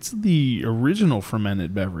 It's the original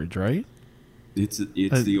fermented beverage, right? It's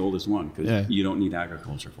the oldest one because Yeah. you don't need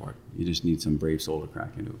agriculture for it. You just need some brave soul to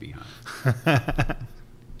crack into a beehive.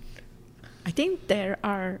 I think there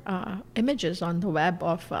are images on the web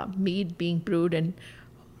of mead being brewed in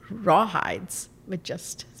rawhides with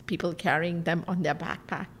just people carrying them on their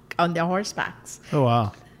backpack, on their horsebacks. Oh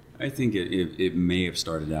wow! I think it may have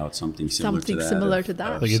started out something similar Something to that. similar to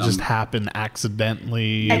that. Like it just happened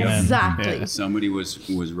accidentally. and then- Exactly. yeah. Somebody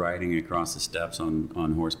was riding across the steppes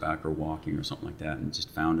on horseback or walking or something like that, and just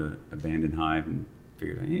found an abandoned hive and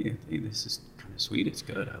figured, hey, this is kind of sweet. It's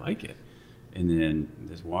good. I like it. And then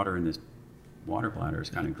this water in this water bladder is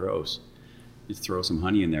kind of gross. Just throw some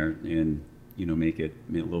honey in there and make it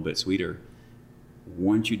a little bit sweeter.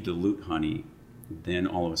 Once you dilute honey, then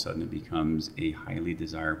all of a sudden it becomes a highly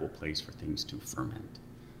desirable place for things to ferment.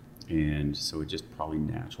 And so it just probably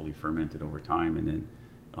naturally fermented over time. And then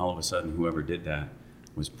all of a sudden, whoever did that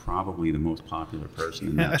was probably the most popular person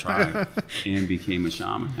in that tribe and became a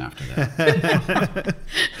shaman after that.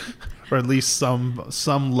 Or at least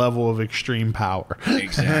some level of extreme power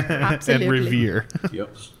Exactly. Absolutely. and revere.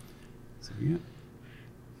 Yep. So, yeah.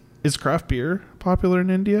 Is craft beer popular in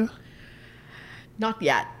India? Not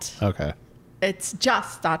yet. Okay. It's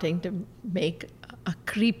just starting to make a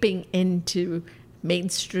creeping into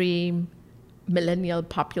mainstream millennial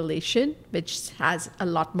population, which has a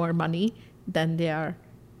lot more money than their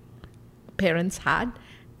parents had,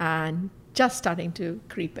 and just starting to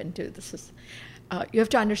creep into this. You have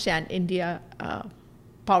to understand, India,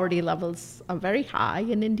 poverty levels are very high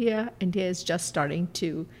in India. India is just starting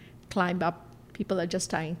to climb up. People are just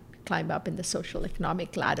starting to climb up in the social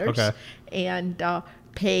economic ladders. Okay. And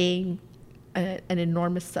paying an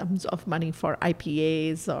enormous sums of money for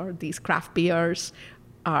IPAs or these craft beers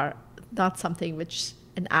are not something which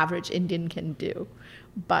an average Indian can do.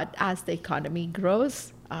 But as the economy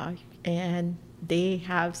grows and they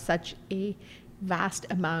have such a vast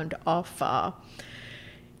amount of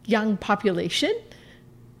young population,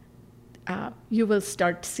 you will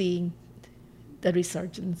start seeing the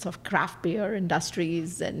resurgence of craft beer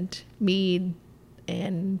industries and mead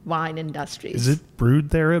and wine industries. Is it brewed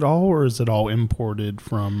there at all, or is it all imported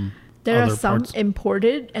from There other are some parts?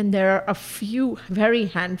 imported, and there are a few, very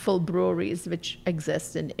handful breweries which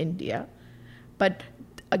exist in India. But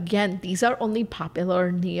again, these are only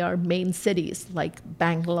popular near main cities like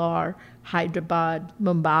Bangalore, Hyderabad,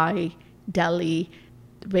 Mumbai, Delhi,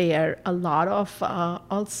 where a lot of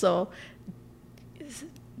also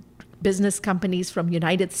business companies from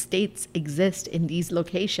United States exist in these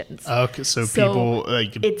locations. Okay, so people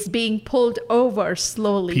like it's being pulled over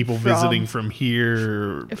slowly. people visiting from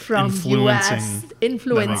here from influencing. US,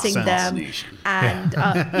 influencing sense. them, Nation. and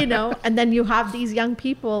and then you have these young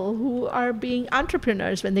people who are being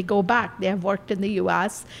entrepreneurs when they go back. They have worked in the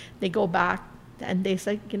US, they go back and they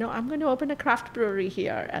say, I'm going to open a craft brewery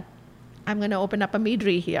here. I'm going to open up a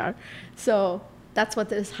meadery here. So that's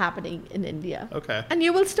what is happening in India. Okay. And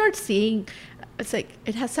you will start seeing, it's like,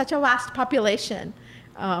 it has such a vast population,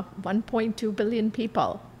 1.2 billion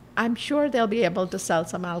people. I'm sure they'll be able to sell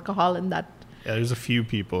some alcohol in that. Yeah, there's a few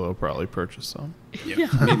people who'll probably purchase some. Yeah,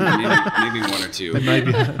 maybe one or two.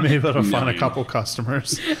 Maybe that'll find a Million. couple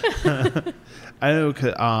customers. I know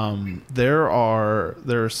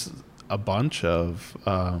there's a bunch of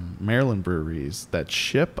Maryland breweries that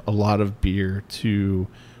ship a lot of beer to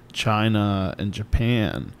China and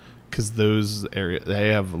Japan, because those areas, they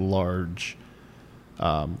have large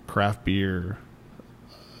craft beer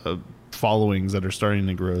followings that are starting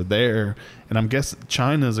to grow there. And I'm guessing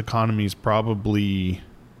China's economy is probably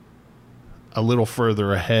a little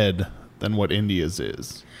further ahead than what India's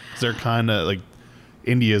is. They're kind of like,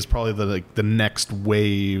 India is probably the next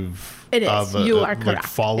wave. It is. Of You are like correct.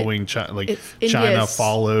 following China. Like India China is-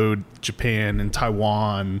 followed Japan and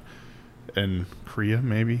Taiwan and Korea,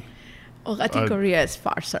 maybe. Oh, I think Korea is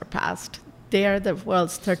far surpassed. They are the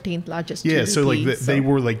world's 13th largest Yeah, GDP. so like they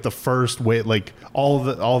were like the first wave. Like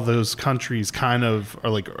all those countries kind of are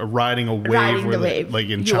like riding a wave. Riding where the wave. Like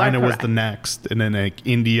in You are China was correct. the next, and then like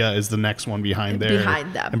India is the next one behind there.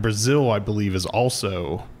 Behind them. And Brazil, I believe, is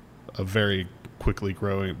also a very quickly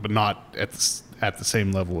growing, but not at the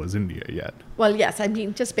same level as India yet. Well, yes, I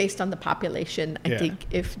mean, just based on the population, I Yeah. think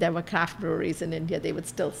if there were craft breweries in India, they would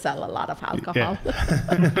still sell a lot of alcohol.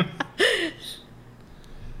 Yeah.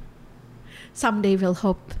 Someday we'll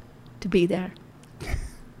hope to be there.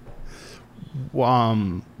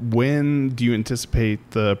 When do you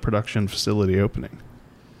anticipate the production facility opening?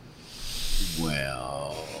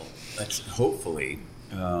 Well, that's hopefully.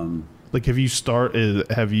 Like, have you started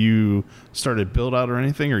build out or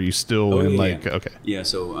anything? Or are you still okay? Yeah,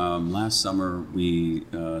 so last summer we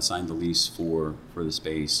signed the lease for the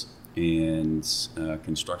space, and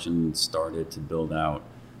construction started to build out.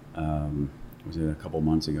 Was it a couple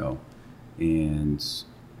months ago? And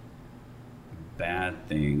bad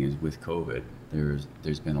thing is with COVID,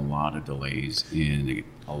 there's been a lot of delays in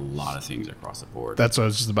a lot of things across the board. That's what I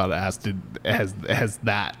was just about to ask. Has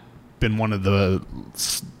that been one of the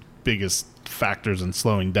biggest factors in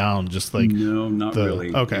slowing down? Just like no, not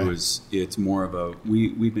really. Okay. It's more of a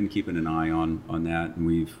we've been keeping an eye on that, and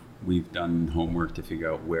we've done homework to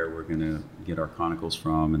figure out where we're going to get our conicals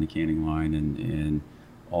from and the canning line and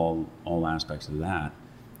all aspects of that.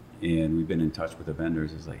 And we've been in touch with the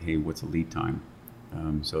vendors. It's like, hey, what's the lead time?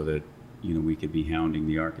 So that we could be hounding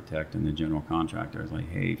the architect and the general contractor. It's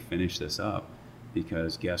like, hey, finish this up,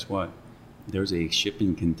 because guess what? There's a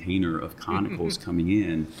shipping container of conicals coming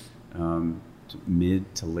in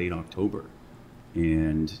mid to late October,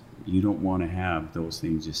 and you don't want to have those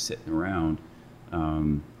things just sitting around.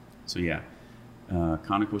 So yeah,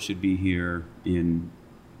 conicals should be here in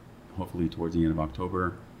hopefully towards the end of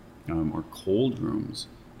October. Our cold rooms,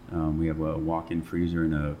 we have a walk-in freezer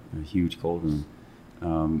and a huge cold room.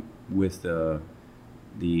 With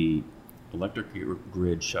the electric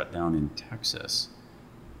grid shut down in Texas,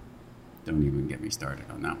 don't even get me started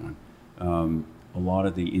on that one. A lot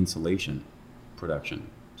of the insulation production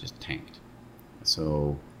just tanked.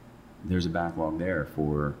 So there's a backlog there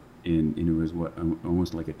and it was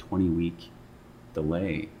almost like a 20-week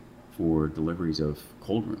delay for deliveries of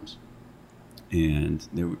cold rooms. And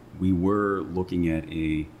we were looking at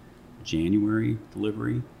a January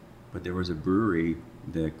delivery, but there was a brewery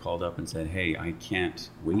that called up and said, hey, I can't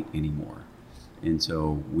wait anymore. And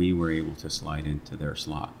so we were able to slide into their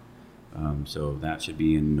slot. So that should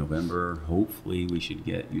be in November. Hopefully we should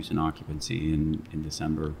get use and occupancy in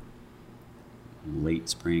December, late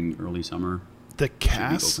spring, early summer.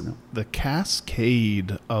 open up. The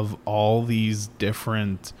cascade of all these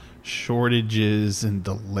different shortages and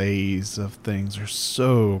delays of things are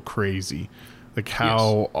so crazy. Like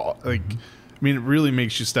how, like, I mean, it really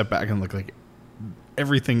makes you step back and look like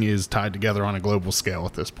everything is tied together on a global scale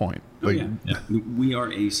at this point. Oh, Like, yeah. We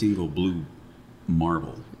are a single blue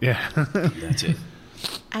marble. yeah. That's it.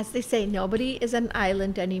 As they say, nobody is an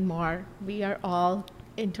island anymore. We are all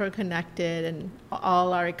interconnected, and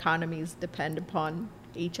all our economies depend upon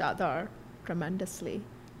each other tremendously.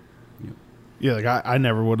 Yep. Yeah, like I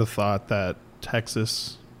never would have thought that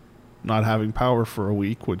Texas not having power for a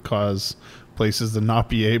week would cause places to not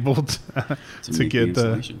be able to, To to make get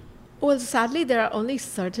the. installation. Well, sadly, there are only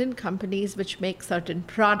certain companies which make certain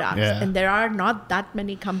products, Yeah. and there are not that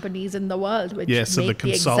many companies in the world which Yeah, so the make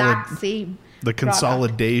the exact same. The product.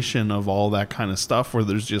 consolidation of all that kind of stuff, where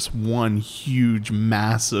there's just one huge,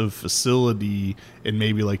 massive facility in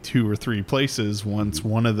maybe like 2 or 3 places. Once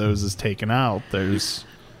one of those is taken out, there's.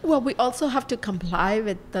 Well, we also have to comply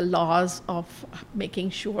with the laws of making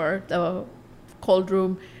sure the cold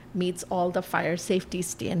room meets all the fire safety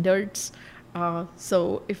standards.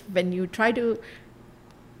 So if when you try to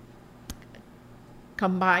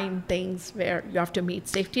combine things where you have to meet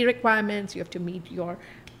safety requirements, you have to meet your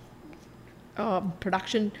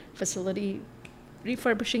production facility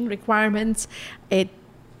refurbishing requirements, it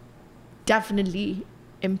definitely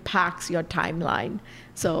impacts your timeline.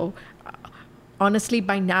 So honestly,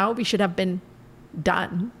 by now we should have been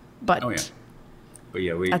done, but, Oh, yeah. But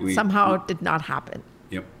yeah, that we somehow did not happen.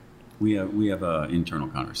 Yep. We have internal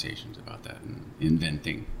conversations about that and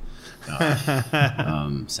inventing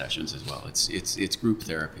sessions as well. It's group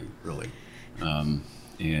therapy, really.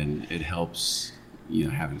 And it helps,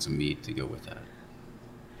 having some meat to go with that.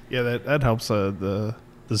 Yeah, that helps the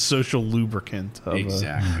social lubricant of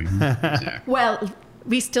Exactly. Exactly. Well,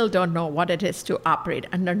 we still don't know what it is to operate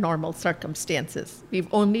under normal circumstances. We've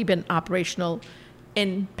only been operational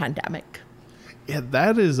in pandemic. Yeah,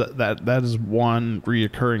 that is one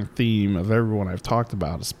reoccurring theme of everyone I've talked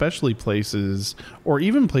about, especially places or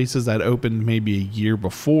even places that opened maybe a year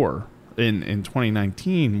before in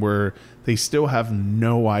 2019, where they still have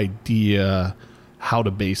no idea how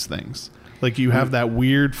to base things. Like you have that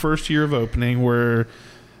weird first year of opening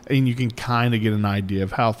and you can kind of get an idea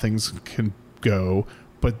of how things can go,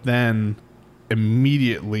 but then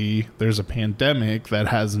immediately there's a pandemic that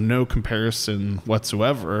has no comparison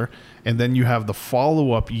whatsoever, and then you have the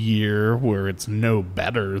follow-up year where it's no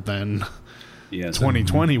better than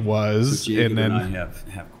 2020 was. So Jacob and then I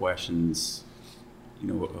have questions,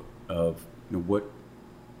 what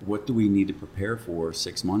do we need to prepare for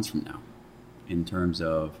 6 months from now, in terms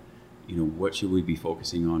of, what should we be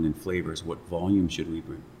focusing on in flavors? What volume should we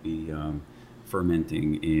be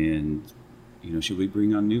fermenting? And, should we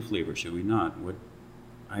bring on new flavors? Should we not?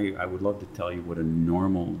 I would love to tell you what a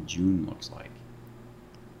normal June looks like.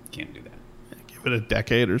 Can't do that. give it a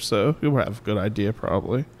decade or so, you'll have a good idea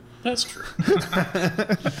probably. That's true.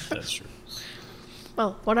 That's true.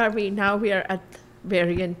 Well, what are we now? We are at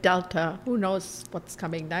variant Delta. Who knows what's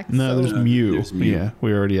coming next? No, So- there's Mu. There's Mu. Yeah,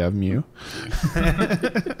 we already have Mu.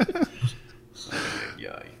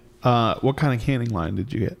 Yeah. What kind of canning line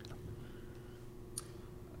did you get?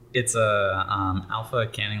 It's a alpha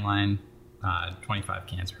canning line, 25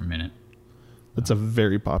 cans per minute. It's a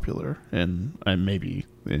very popular in maybe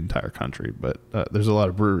the entire country, but there's a lot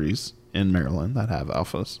of breweries in Maryland that have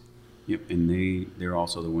alphas. Yep, and they're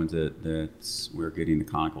also the ones that we're getting the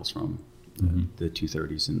conicals from, the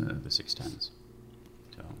 230s and the 610s.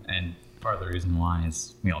 So And part of the reason why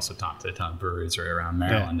is we also talked to a ton of breweries right around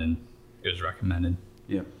Maryland, and it was recommended.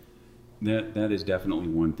 yep, that is definitely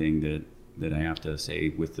one thing that I have to say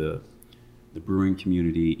with the brewing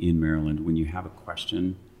community in Maryland. When you have a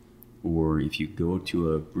question, or if you go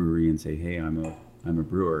to a brewery and say, "Hey, I'm a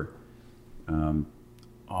brewer,"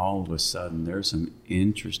 all of a sudden there's some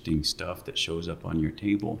interesting stuff that shows up on your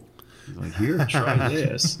table. It's like, here, try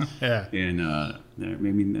this. Yeah. And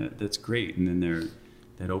that's great. And then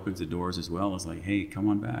that opens the doors as well. It's like, hey, come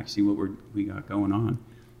on back, see what we got going on.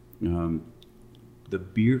 The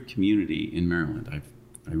beer community in Maryland, I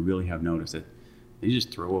really have noticed that they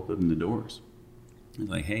just throw open the doors. It's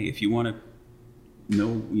like, hey, if you want to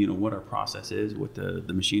know, what our process is, what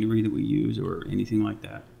the machinery that we use, or anything like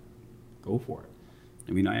that, go for it.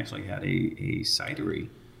 I mean, I actually had a cidery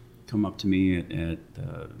come up to me at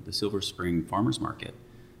the Silver Spring Farmers Market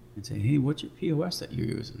and say, hey, what's your POS that you're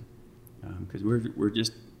using? Because we're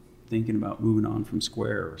just thinking about moving on from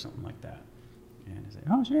Square or something like that. And I say,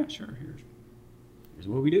 oh, yeah, sure, here's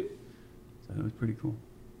what we do. So that was pretty cool.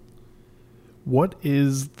 What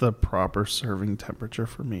is the proper serving temperature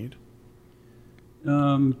for mead?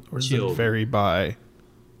 Or does Chilled. it vary by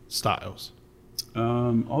styles?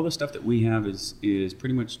 All the stuff that we have is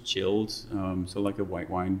pretty much chilled, so like a white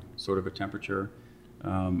wine sort of a temperature.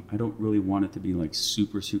 I don't really want it to be like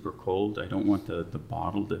super, super cold. I don't want the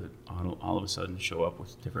bottle to all of a sudden show up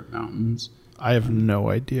with different mountains. I have no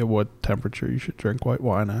idea what temperature you should drink white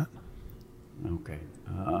wine at. Okay.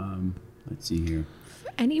 Let's see here.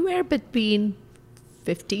 Anywhere between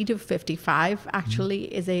 50 to 55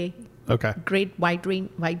 actually is a Okay. great white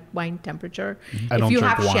wine temperature. I If don't you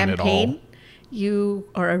drink have wine at all. champagne,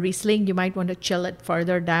 or a Riesling, you might want to chill it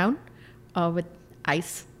further down with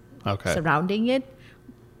ice Okay. surrounding it.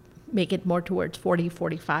 Make it more towards 40,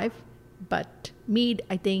 45. But mead,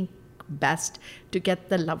 I think, best to get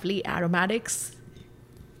the lovely aromatics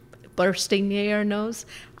bursting near your nose.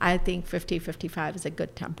 I think 50, 55 is a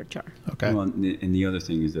good temperature. Okay. Well, and the other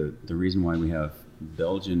thing is the reason why we have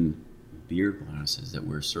Belgian beer glasses that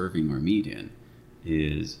we're serving our meat in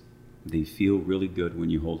is they feel really good when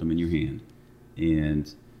you hold them in your hand,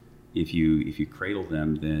 and if you cradle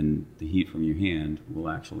them, then the heat from your hand will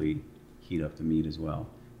actually heat up the meat as well.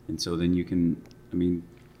 And so then you can, I mean,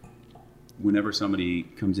 whenever somebody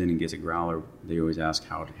comes in and gets a growler, they always ask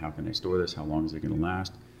how can I store this? How long is it going to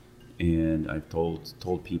last? And I've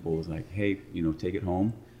told people like, hey, take it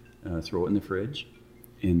home, throw it in the fridge,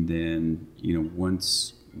 and then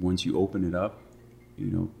once you open it up,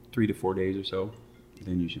 3 to 4 days or so,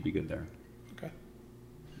 then you should be good there. Okay.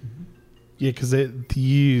 Yeah, because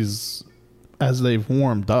these, as they've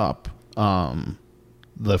warmed up,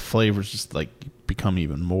 the flavors just like become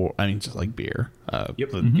even more. I mean, just like beer.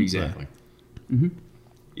 Yep, exactly.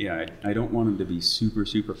 Yeah, I don't want them to be super,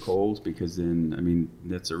 super cold, because then, I mean,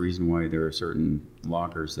 that's the reason why there are certain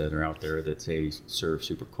lagers that are out there that say serve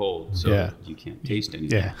super cold, so you can't taste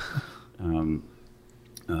anything. Yeah.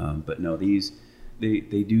 But no, these they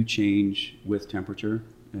do change with temperature,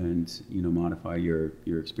 and modify your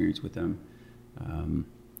experience with them.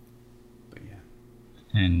 But yeah,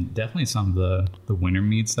 And definitely some of the winter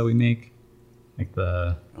meats that we make, like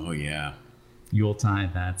the oh yeah,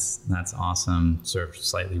 Yuletide, that's awesome. Served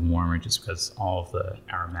slightly warmer, just because all of the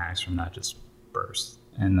aromatics from that just burst.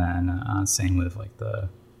 And then same with like the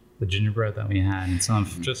gingerbread that we had, and some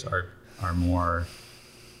of just are more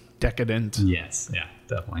Decadent. yes, yeah,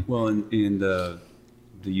 definitely. Well, in the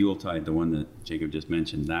Yuletide, the one that Jacob just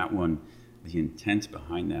mentioned, that one, the intent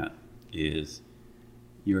behind that is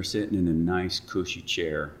you're sitting in a nice cushy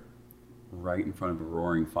chair right in front of a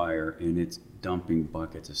roaring fire, and it's dumping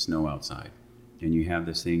buckets of snow outside, and you have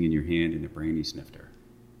this thing in your hand and a brandy snifter,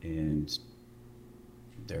 and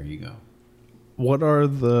there you go. What are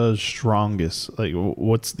the strongest, like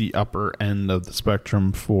what's the upper end of the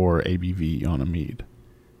spectrum for ABV on a mead?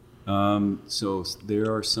 So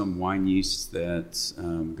there are some wine yeasts that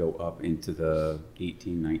go up into the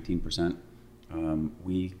 18, 19%.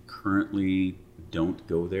 We currently don't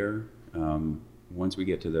go there. Once we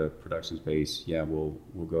get to the production space, we'll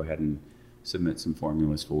go ahead and submit some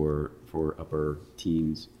formulas for upper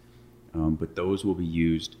teens. But those will be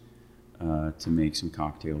used to make some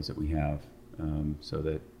cocktails that we have, so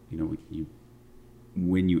that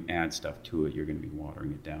when you add stuff to it, you're going to be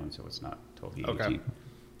watering it down so it's not totally 18. Okay.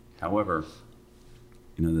 However,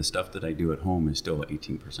 the stuff that I do at home is still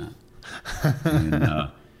 18%.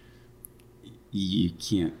 And you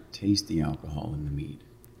can't taste the alcohol in the mead.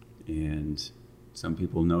 And some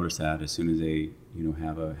people notice that as soon as they,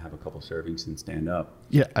 have a couple servings and stand up.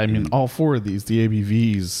 Yeah, I mean, all four of these, the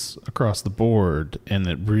ABVs across the board, and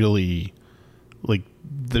it really, like,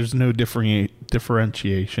 there's no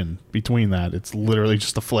differentiation between that. It's literally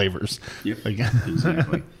just the flavors. Yep, Like,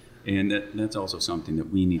 exactly. And that's also something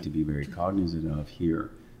that we need to be very cognizant of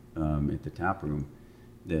here at the tap room.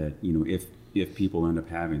 That if people end up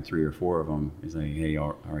having 3 or 4 of them, it's like, hey,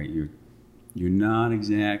 all right, you're not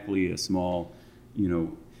exactly a small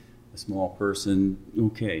person.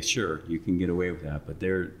 Okay, sure, you can get away with that. But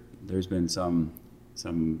there's been some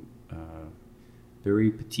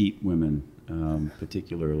very petite women,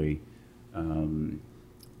 particularly.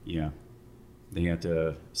 They have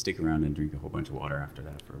to stick around and drink a whole bunch of water after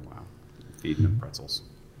that for a while, feeding them pretzels.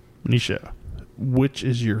 Manisha, which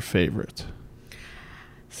is your favorite?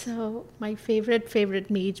 So my favorite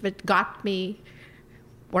mead, which got me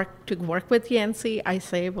to work with Yancy, I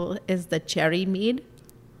say, is the cherry mead.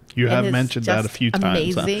 You It have is mentioned that a just few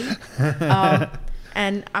times. Huh? Amazing.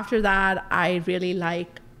 And after that, I really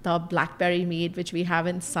like the blackberry mead, which we have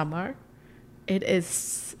in summer. It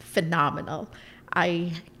is phenomenal.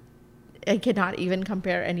 I cannot even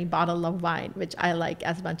compare any bottle of wine, which I like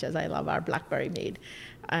as much as I love our blackberry mead.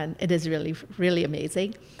 And it is really, really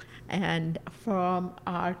amazing. And from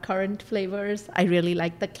our current flavors, I really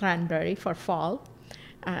like the cranberry for fall.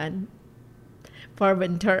 And for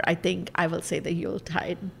winter, I think I will say the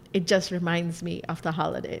Yuletide. It just reminds me of the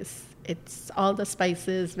holidays. It's all the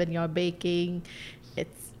spices when you're baking.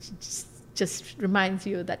 It's just reminds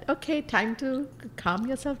you that, okay, time to calm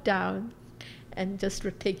yourself down and just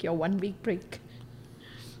take your 1 week break.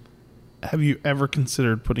 Have you ever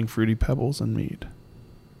considered putting Fruity Pebbles in mead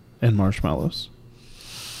and marshmallows?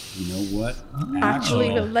 You know what?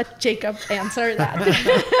 Actually, we'll let Jacob answer that.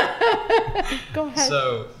 Go ahead.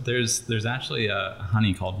 So there's actually a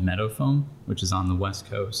honey called meadow foam, which is on the West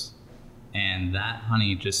Coast, and that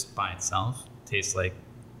honey just by itself tastes like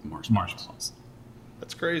marshmallows.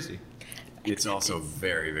 That's crazy. It's also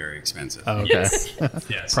very, very expensive. Okay. Yes.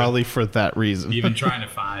 Yeah, so Probably for that reason. even trying to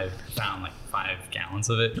found like 5 gallons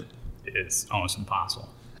of it is almost impossible.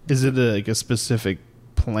 Is it like a specific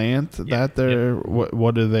plant that they're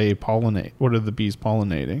what do they pollinate? What are the bees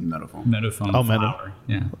pollinating? Meadow foam. Meadow foam Oh, flower.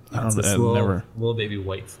 Yeah. I It's don't- this I've little, never- little baby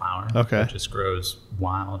white flower Okay. that just grows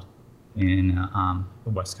wild in the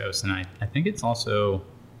West Coast. And I think it's also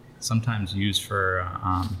sometimes used for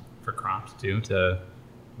crops too, to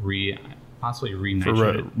possibly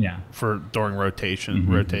re-nitrate it. Yeah. For during rotation,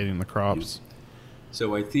 rotating the crops.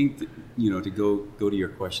 So I think that, to go to your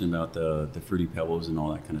question about the Fruity Pebbles and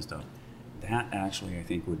all that kind of stuff, that actually I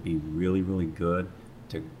think would be really, really good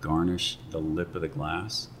to garnish the lip of the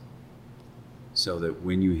glass, so that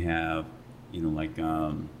when you have,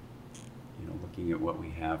 looking at what we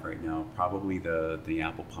have right now, probably the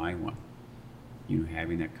apple pie one,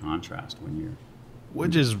 having that contrast when you're,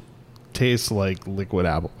 Which tastes like liquid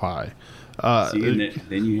apple pie. see, and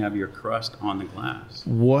then you have your crust on the glass.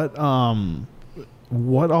 What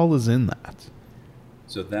all is in that?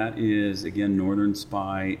 So that is, again, Northern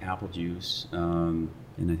Spy apple juice, and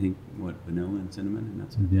I think, vanilla and cinnamon, and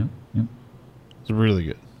that's it. Yeah. Yeah. It's really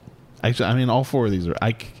good. Actually, I mean, all 4 of these are.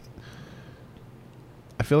 I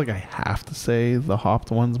feel like I have to say the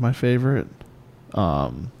hopped one's my favorite.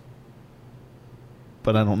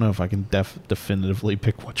 But I don't know if I can definitively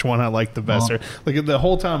pick which one I like the best. Well, Like the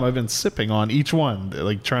whole time I've been sipping on each one,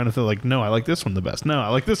 like trying to feel like, no, I like this one the best. No, I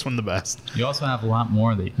like this one the best. You also have a lot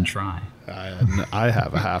more that you can try. I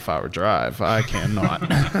have a half-hour drive. I cannot.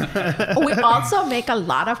 We also make a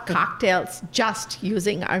lot of cocktails just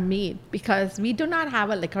using our mead because we do not have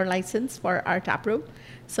a liquor license for our taproom.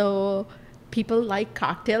 So people like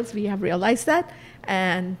cocktails. We have realized that.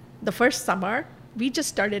 And the first summer, we just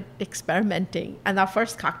started experimenting. And our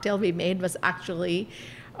first cocktail we made was actually,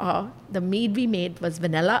 the mead we made was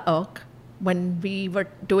vanilla oak. When we were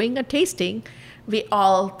doing a tasting, we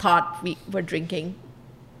all thought we were drinking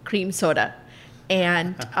cream soda.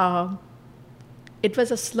 And it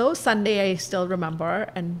was a slow Sunday, I still remember.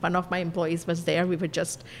 And one of my employees was there. We were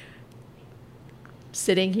just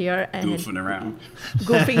sitting here and goofing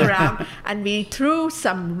around. And we threw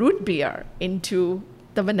some root beer into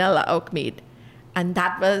the vanilla oak mead. And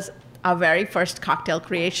that was our very first cocktail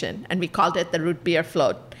creation. And we called it the root beer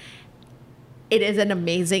float. It is an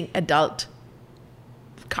amazing adult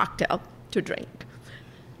cocktail to drink.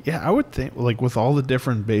 Yeah, I would think, like, with all the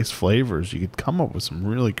different base flavors, you could come up with some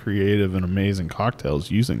really creative and amazing cocktails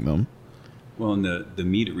using them. Well, and the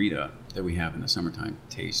meaderita that we have in the summertime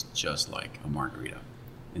tastes just like a margarita.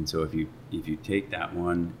 And so if you take that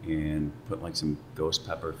one and put like some ghost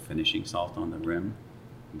pepper finishing salt on the rim,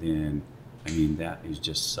 then that is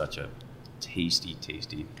just such a tasty.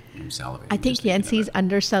 I'm salivating. I think Yancey's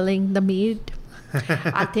underselling the mead.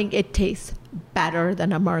 I think it tastes better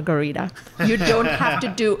than a margarita. You don't have to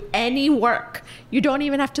do any work. You don't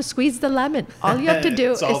even have to squeeze the lemon. All you have to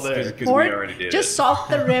do It's all there. Because pour we already did just it. salt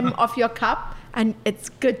the rim of your cup, and it's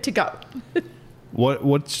good to go.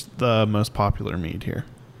 What's the most popular mead here?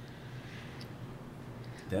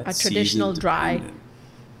 That's A traditional season dry. dependent.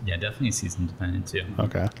 Yeah, definitely season dependent too.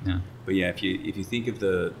 Okay. Yeah. But yeah, if you think of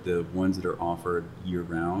the ones that are offered year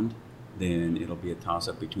round, then it'll be a toss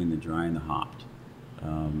up between the dry and the hopped.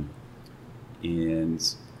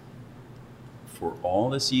 And for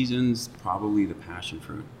all the seasons, probably the passion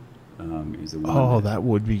fruit is the one. Oh, that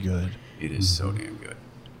would be good. It is so damn good.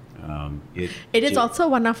 It is also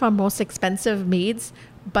one of our most expensive meads,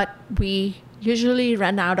 but we usually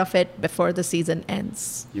run out of it before the season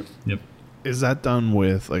ends. Yep. Is that done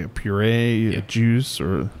with like a puree, a juice,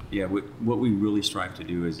 or? Yeah, what we really strive to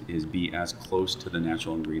do is be as close to the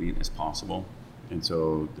natural ingredient as possible. And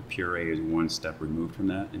so the puree is one step removed from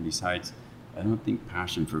that. And besides, I don't think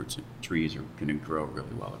passion fruit trees are going to grow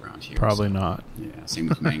really well around here. Probably not. Yeah, same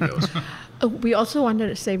with mangoes. We also wanted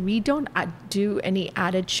to say we don't do any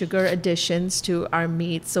added sugar additions to our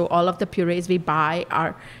meats. So all of the purees we buy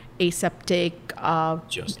are aseptic,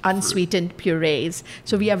 Just unsweetened purees.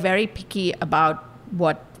 So we are very picky about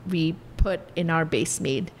what we put in our base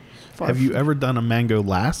mead. Have you ever done a mango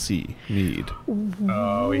lassi mead?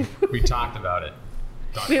 Oh, we talked about it.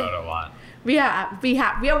 Talked about it a lot. We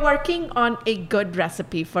are working on a good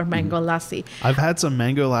recipe for mango lassi. I've had some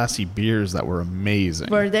mango lassi beers that were amazing.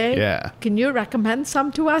 Were they? Yeah. Can you recommend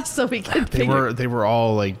some to us so we can They were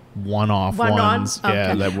all like one-off one ones. on? Yeah,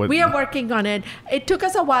 Okay. that would. We are working on it. It took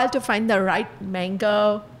us a while to find the right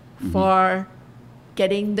mango for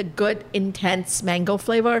getting the good intense mango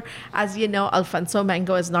flavor. As you know, Alfonso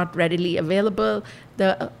mango is not readily available.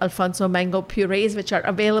 The Alfonso mango purees which are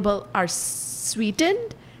available are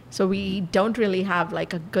sweetened, so we don't really have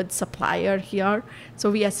like a good supplier here. So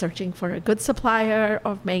we are searching for a good supplier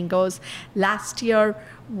of mangoes. Last year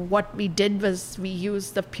what we did was we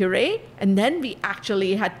used the puree, and then we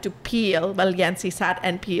actually had to peel, well, Yancy sat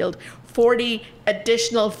and peeled 40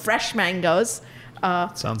 additional fresh mangoes.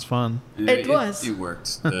 Sounds fun. It was. It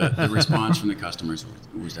worked. The response from the customers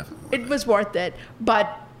was definitely worth It was worth it,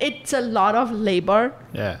 but it's a lot of labor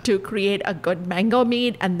Yeah. to create a good mango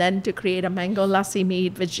mead and then to create a mango lassi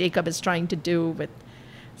mead, which Jacob is trying to do with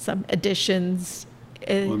some additions.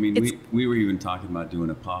 Well, I mean, It's- we were even talking about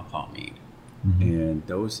doing a pawpaw mead, and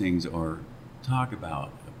those things are, talk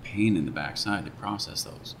about a pain in the backside to process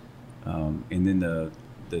those. And then the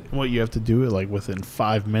What you have to do it like within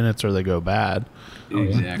 5 minutes or they go bad.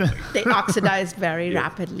 exactly. they oxidize very Yeah.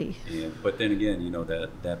 rapidly. Yeah, but then again,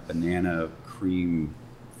 that banana cream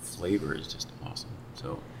flavor is just awesome.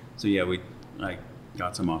 So yeah, I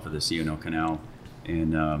got some off of the C&O Canal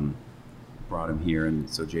and brought them here, and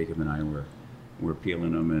so Jacob and I were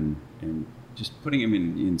peeling them and just putting them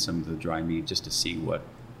in some of the dry meat just to see what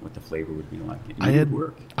the flavor would be like. And it would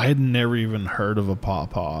work. I had never even heard of a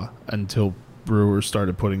pawpaw until brewers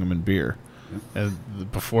started putting them in beer. Yeah.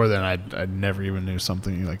 And before then, I never even knew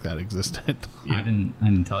something like that existed. I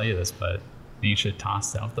didn't tell you this, but Nisha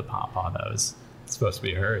tossed out the pawpaw that was supposed to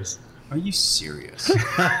be hers. Are you serious?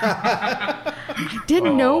 I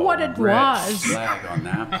didn't know what it red was. Flag on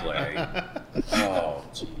that play. Oh,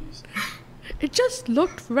 jeez. It just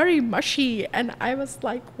looked very mushy, and I was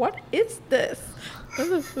like, what is this? You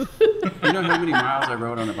know how many miles I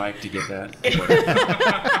rode on a bike to get that?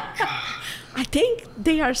 I think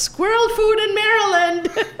they are squirrel food in Maryland.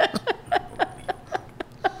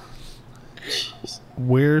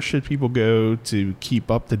 Where should people go to keep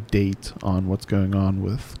up to date on what's going on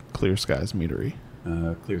with Clear Skies Meadery?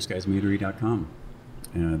 ClearSkiesMeadery.com.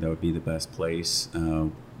 That would be the best place.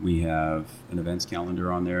 We have an events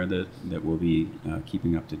calendar on there that we'll be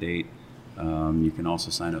keeping up to date. You can also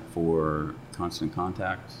sign up for Constant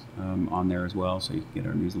Contact on there as well, so you can get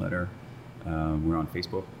our newsletter. We're on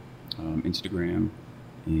Facebook, Instagram,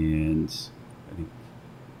 and I think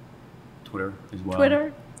Twitter as well.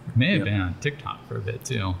 Twitter. May have Yep. been on TikTok for a bit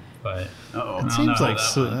too, but Uh-oh. I don't Seems know like how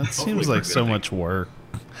so, that went. that Hopefully seems for like good so thing. much work.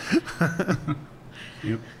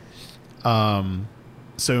 Yep.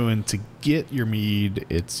 So, and to get your mead,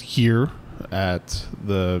 it's here at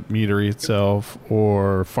the meadery itself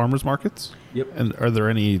or farmers markets. Yep. And are there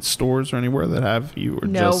any stores or anywhere that have you? Or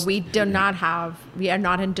No, just, we do not have. We are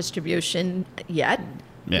not in distribution yet.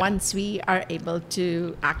 Yeah. Once we are able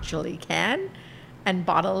to actually can and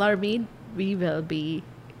bottle our mead, we will be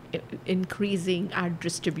increasing our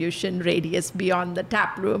distribution radius beyond the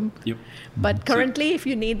tap room. Yep. But currently, if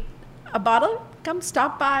you need a bottle, come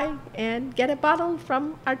stop by and get a bottle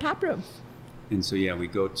from our tap room. And so, yeah, we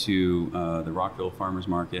go to the Rockville Farmers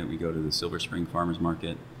Market. We go to the Silver Spring Farmers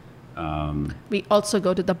Market. We also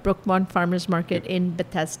go to the Brookmont Farmers Market in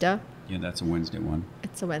Bethesda. Yeah, that's a Wednesday one.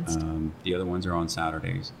 It's a Wednesday. The other ones are on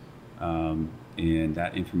Saturdays. And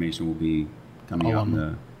that information will be coming All out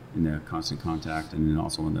on in the Constant Contact and then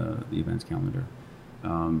also in the events calendar.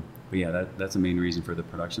 But yeah, that's the main reason for the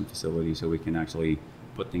production facility, so we can actually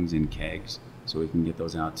put things in kegs, so we can get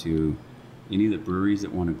those out to any of the breweries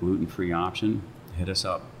that want a gluten-free option. Hit us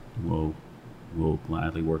up. We'll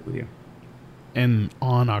gladly work with you. And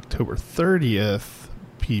on October 30th,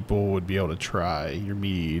 people would be able to try your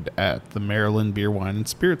mead at the Maryland Beer, Wine, and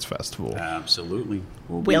Spirits Festival. Absolutely.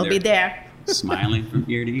 We'll be there. Smiling from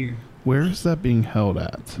ear to ear. Where is that being held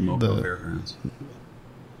at? Moco Fairgrounds.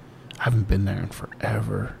 I haven't been there in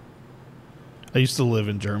forever. I used to live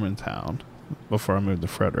in Germantown before I moved to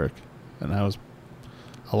Frederick, and that was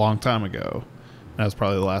a long time ago. That was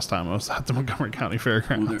probably the last time I was at the Montgomery County Well,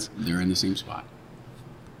 Fairgrounds. they're in the same spot.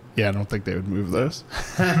 Yeah, I don't think they would move those.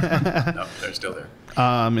 No, they're still there.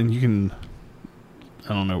 And you can,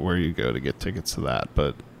 I don't know where you go to get tickets to that,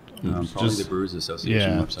 but Probably the Brewers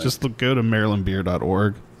Association yeah, website. just go to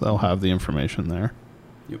marylandbeer.org. They'll have the information there.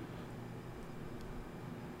 Yep.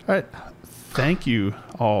 All right. Thank you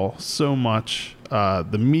all so much.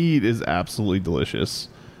 The mead is absolutely delicious.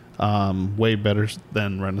 Way better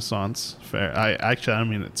than Renaissance Fair. I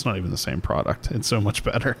mean, it's not even the same product. It's so much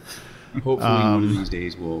better. Hopefully, one of these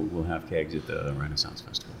days we'll have kegs at the Renaissance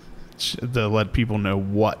Festival. To let people know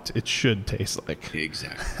what it should taste like.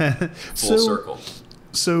 Exactly. Full circle.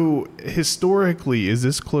 So historically, is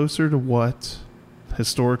this closer to what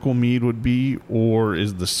historical mead would be, or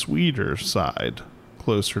is the sweeter side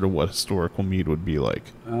closer to what historical mead would be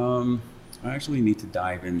like? I actually need to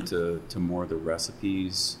dive into more of the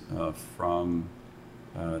recipes from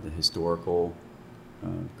the historical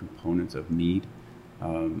components of mead.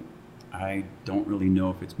 I don't really know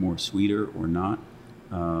if it's more sweeter or not.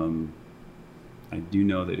 I do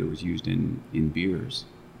know that it was used in beers.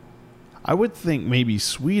 I would think maybe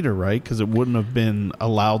sweeter, right? Because it wouldn't have been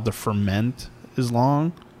allowed to ferment as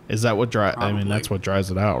long. Is that what I mean, that's what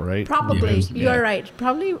dries it out, right? Probably. Yeah. You're right.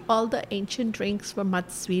 Probably all the ancient drinks were much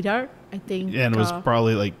sweeter, I think. Yeah, and it was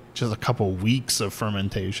probably like just a couple weeks of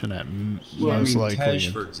fermentation at most likely.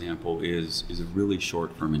 Tej, for example, is a really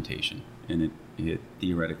short fermentation, and it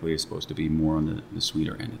theoretically is supposed to be more on the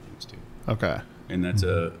sweeter end of things too. Okay. And that's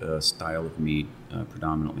a style of mead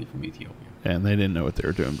predominantly from Ethiopia. And they didn't know what they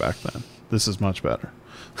were doing back then. This is much better.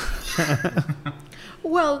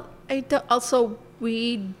 Well, also,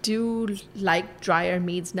 we do like drier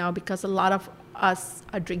meads now because a lot of us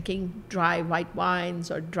are drinking dry white wines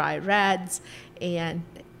or dry reds. And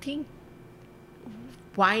I think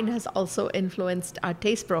wine has also influenced our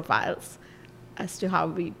taste profiles as to how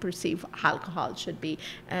we perceive alcohol should be.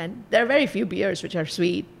 And there are very few beers which are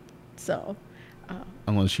sweet. So,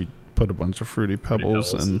 unless you put a bunch of fruity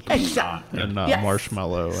pebbles and exactly. and Yes.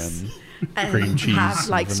 marshmallow and cream cheese. Have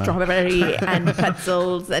like and strawberry and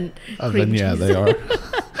pretzels and cream then yeah, cheese. they are.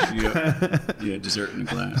 Yeah, dessert in a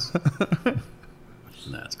glass.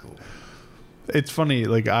 That's cool. It's funny,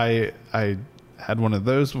 like I had one of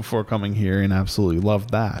those before coming here and absolutely loved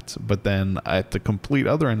that. But then at the complete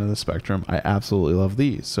other end of the spectrum, I absolutely love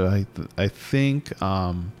these. So I think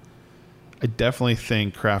I definitely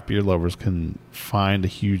think craft beer lovers can find a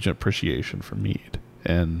huge appreciation for mead.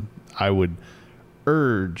 And I would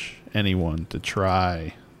urge anyone to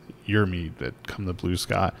try your mead at Clear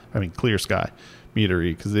Sky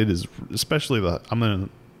Meadery, because it is, especially I'm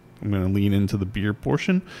gonna lean into the beer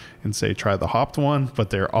portion and say try the hopped one, but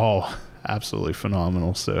they're all absolutely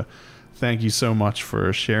phenomenal. So thank you so much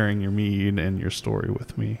for sharing your mead and your story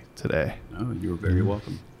with me today. Oh, you're very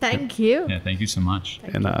welcome. Thank you. Yeah, thank you so much.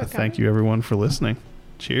 Thank you everyone for listening.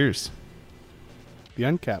 Cheers. The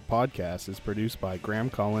Uncapped Podcast is produced by Graham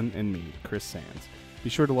Cullen and me, Chris Sands. Be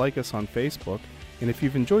sure to like us on Facebook, and if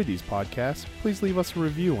you've enjoyed these podcasts, please leave us a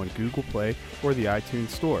review on Google Play or the iTunes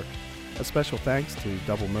Store. A special thanks to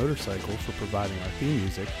Double Motorcycle for providing our theme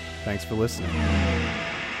music. Thanks for listening.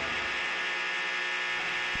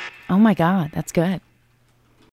 Oh my God, that's good.